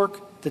legal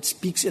work that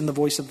speaks in the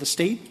voice of the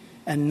state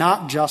and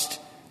not just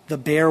the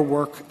bare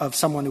work of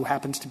someone who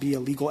happens to be a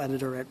legal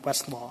editor at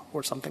Westlaw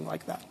or something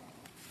like that.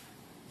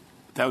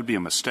 That would be a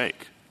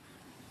mistake,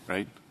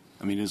 right?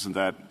 I mean,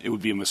 it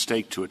would be a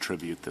mistake to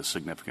attribute the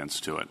significance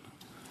to it.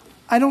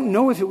 I don't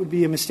know if it would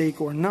be a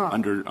mistake or not.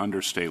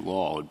 Under state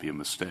law, it would be a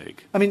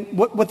mistake. I mean,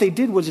 what they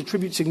did was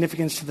attribute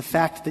significance to the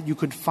fact that you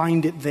could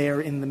find it there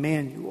in the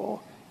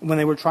manual when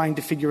they were trying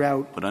to figure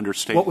out. But under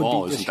state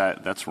law,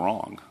 that's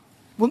wrong?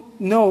 Well,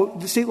 no,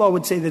 the state law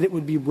would say that it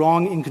would be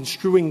wrong in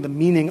construing the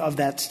meaning of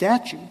that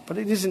statute, but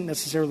it isn't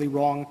necessarily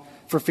wrong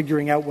for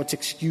figuring out what's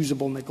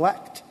excusable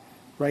neglect,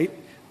 right?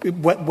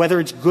 Whether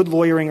it's good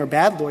lawyering or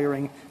bad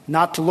lawyering,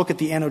 not to look at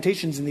the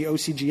annotations in the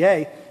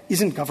OCGA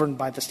isn't governed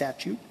by the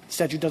statute. The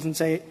statute doesn't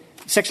say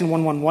 – Section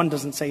 111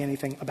 doesn't say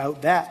anything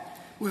about that.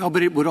 Well,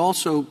 but it would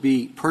also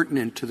be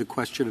pertinent to the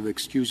question of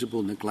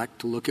excusable neglect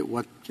to look at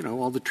what,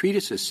 all the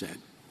treatises said.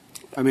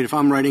 I mean, if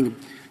I'm writing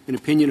an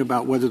opinion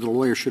about whether the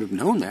lawyer should have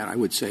known that, I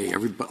would say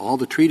all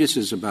the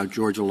treatises about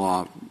Georgia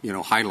law,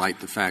 highlight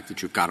the fact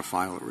that you've got to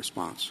file a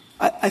response.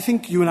 I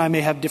think you and I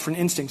may have different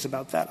instincts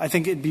about that. I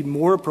think it'd be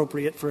more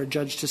appropriate for a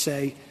judge to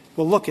say,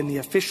 well, look, in the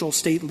official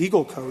state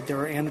legal code, there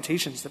are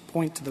annotations that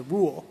point to the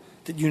rule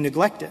that you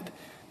neglected.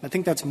 I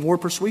think that's more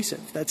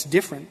persuasive. That's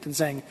different than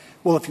saying,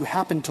 well, if you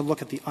happen to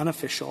look at the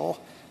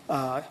unofficial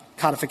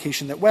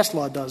codification that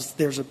Westlaw does,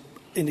 there's an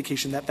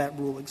indication that that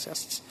rule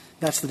exists.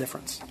 That's the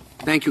difference.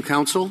 Thank you,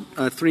 counsel.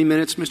 3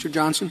 minutes, Mr.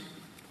 Johnson.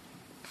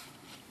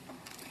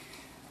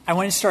 I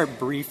want to start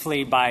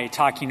briefly by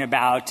talking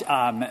about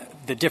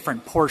the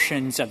different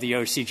portions of the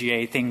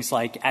OCGA, things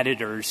like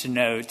editor's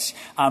notes.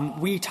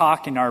 We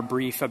talk in our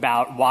brief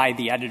about why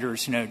the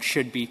editor's note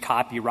should be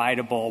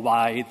copyrightable,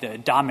 why the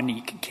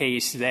Dominique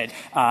case that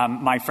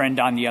my friend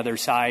on the other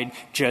side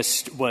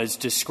just was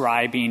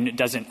describing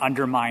doesn't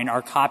undermine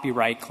our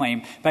copyright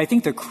claim. But I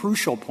think the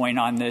crucial point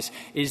on this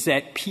is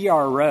that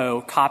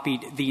PRO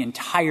copied the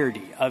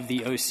entirety of the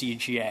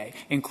OCGA,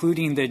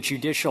 including the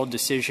judicial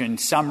decision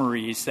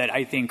summaries that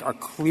I think are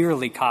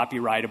clearly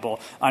copyrightable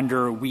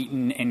under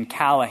Wheaton and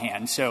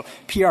Callahan. So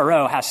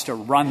PRO has to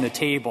run the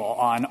table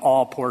on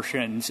all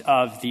portions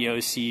of the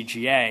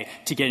OCGA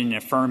to get an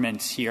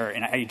affirmance here,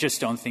 and I just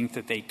don't think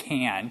that they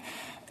can.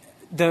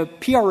 The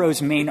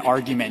PRO's main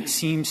argument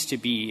seems to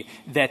be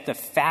that the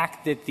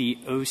fact that the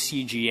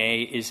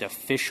OCGA is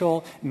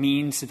official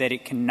means that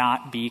it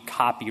cannot be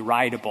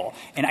copyrightable.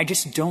 And I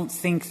just don't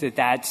think that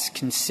that's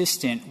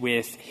consistent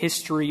with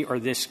history or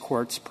this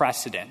Court's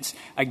precedents.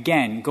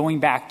 Again,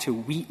 going back to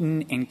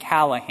Wheaton and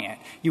Callahan,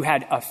 you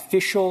had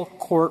official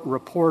court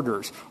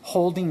reporters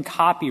holding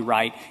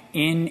copyright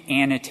in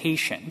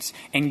annotations.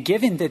 And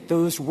given that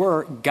those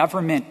were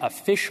government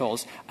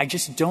officials, I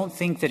just don't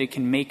think that it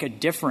can make a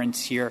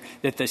difference here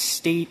that the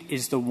state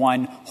is the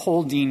one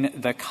holding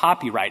the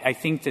copyright. I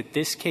think that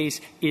this case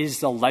is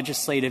the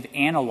legislative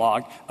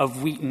analog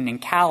of Wheaton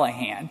and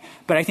Callahan.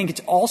 But I think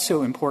it's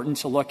also important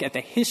to look at the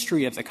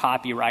history of the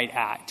Copyright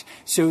Act.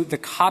 So the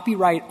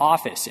Copyright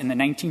Office in the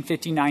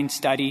 1959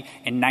 study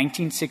and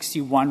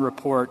 1961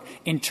 report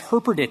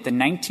interpreted the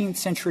 19th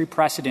century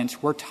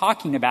precedents we're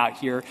talking about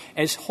here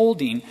as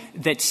holding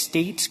that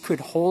states could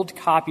hold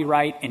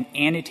copyright and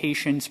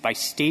annotations by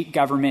state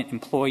government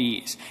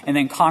employees. And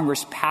then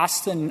Congress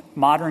passed the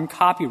Modern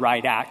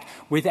Copyright Act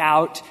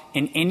without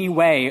in any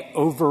way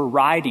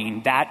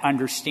overriding that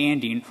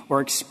understanding or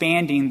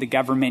expanding the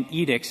government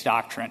edicts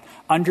doctrine.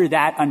 Under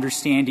that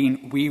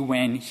understanding, we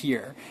win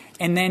here.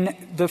 And then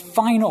the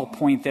final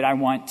point that I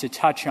want to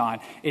touch on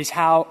is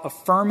how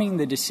affirming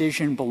the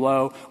decision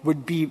below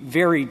would be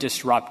very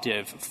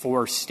disruptive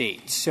for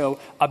states. So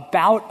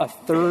about a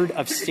third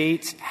of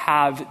states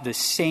have the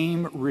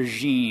same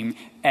regime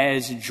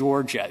as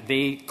Georgia.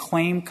 They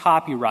claim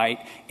copyright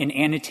in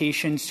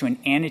annotations to an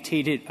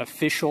annotated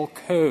official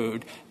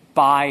code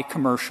by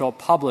commercial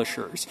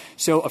publishers.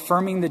 So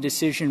affirming the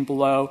decision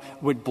below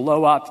would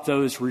blow up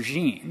those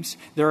regimes.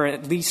 There are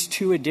at least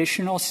 2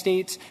 additional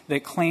states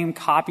that claim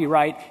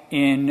copyright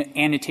in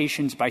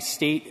annotations by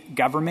state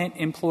government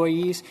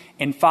employees,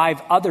 and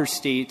 5 other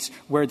states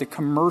where the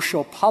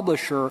commercial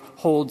publisher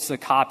holds the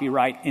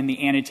copyright in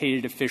the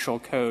annotated official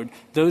code.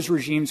 Those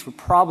regimes would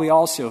probably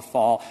also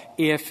fall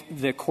if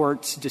the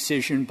Court's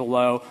decision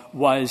below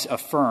was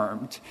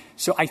affirmed.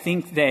 So I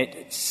think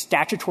that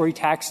statutory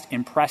text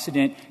and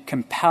precedent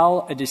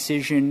compel a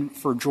decision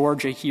for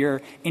Georgia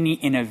here. Any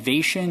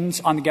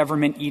innovations on the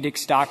government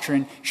edicts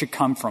doctrine should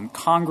come from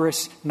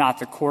Congress, not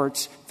the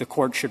courts. The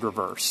Court should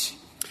reverse.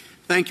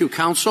 Thank you,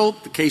 counsel.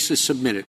 The case is submitted.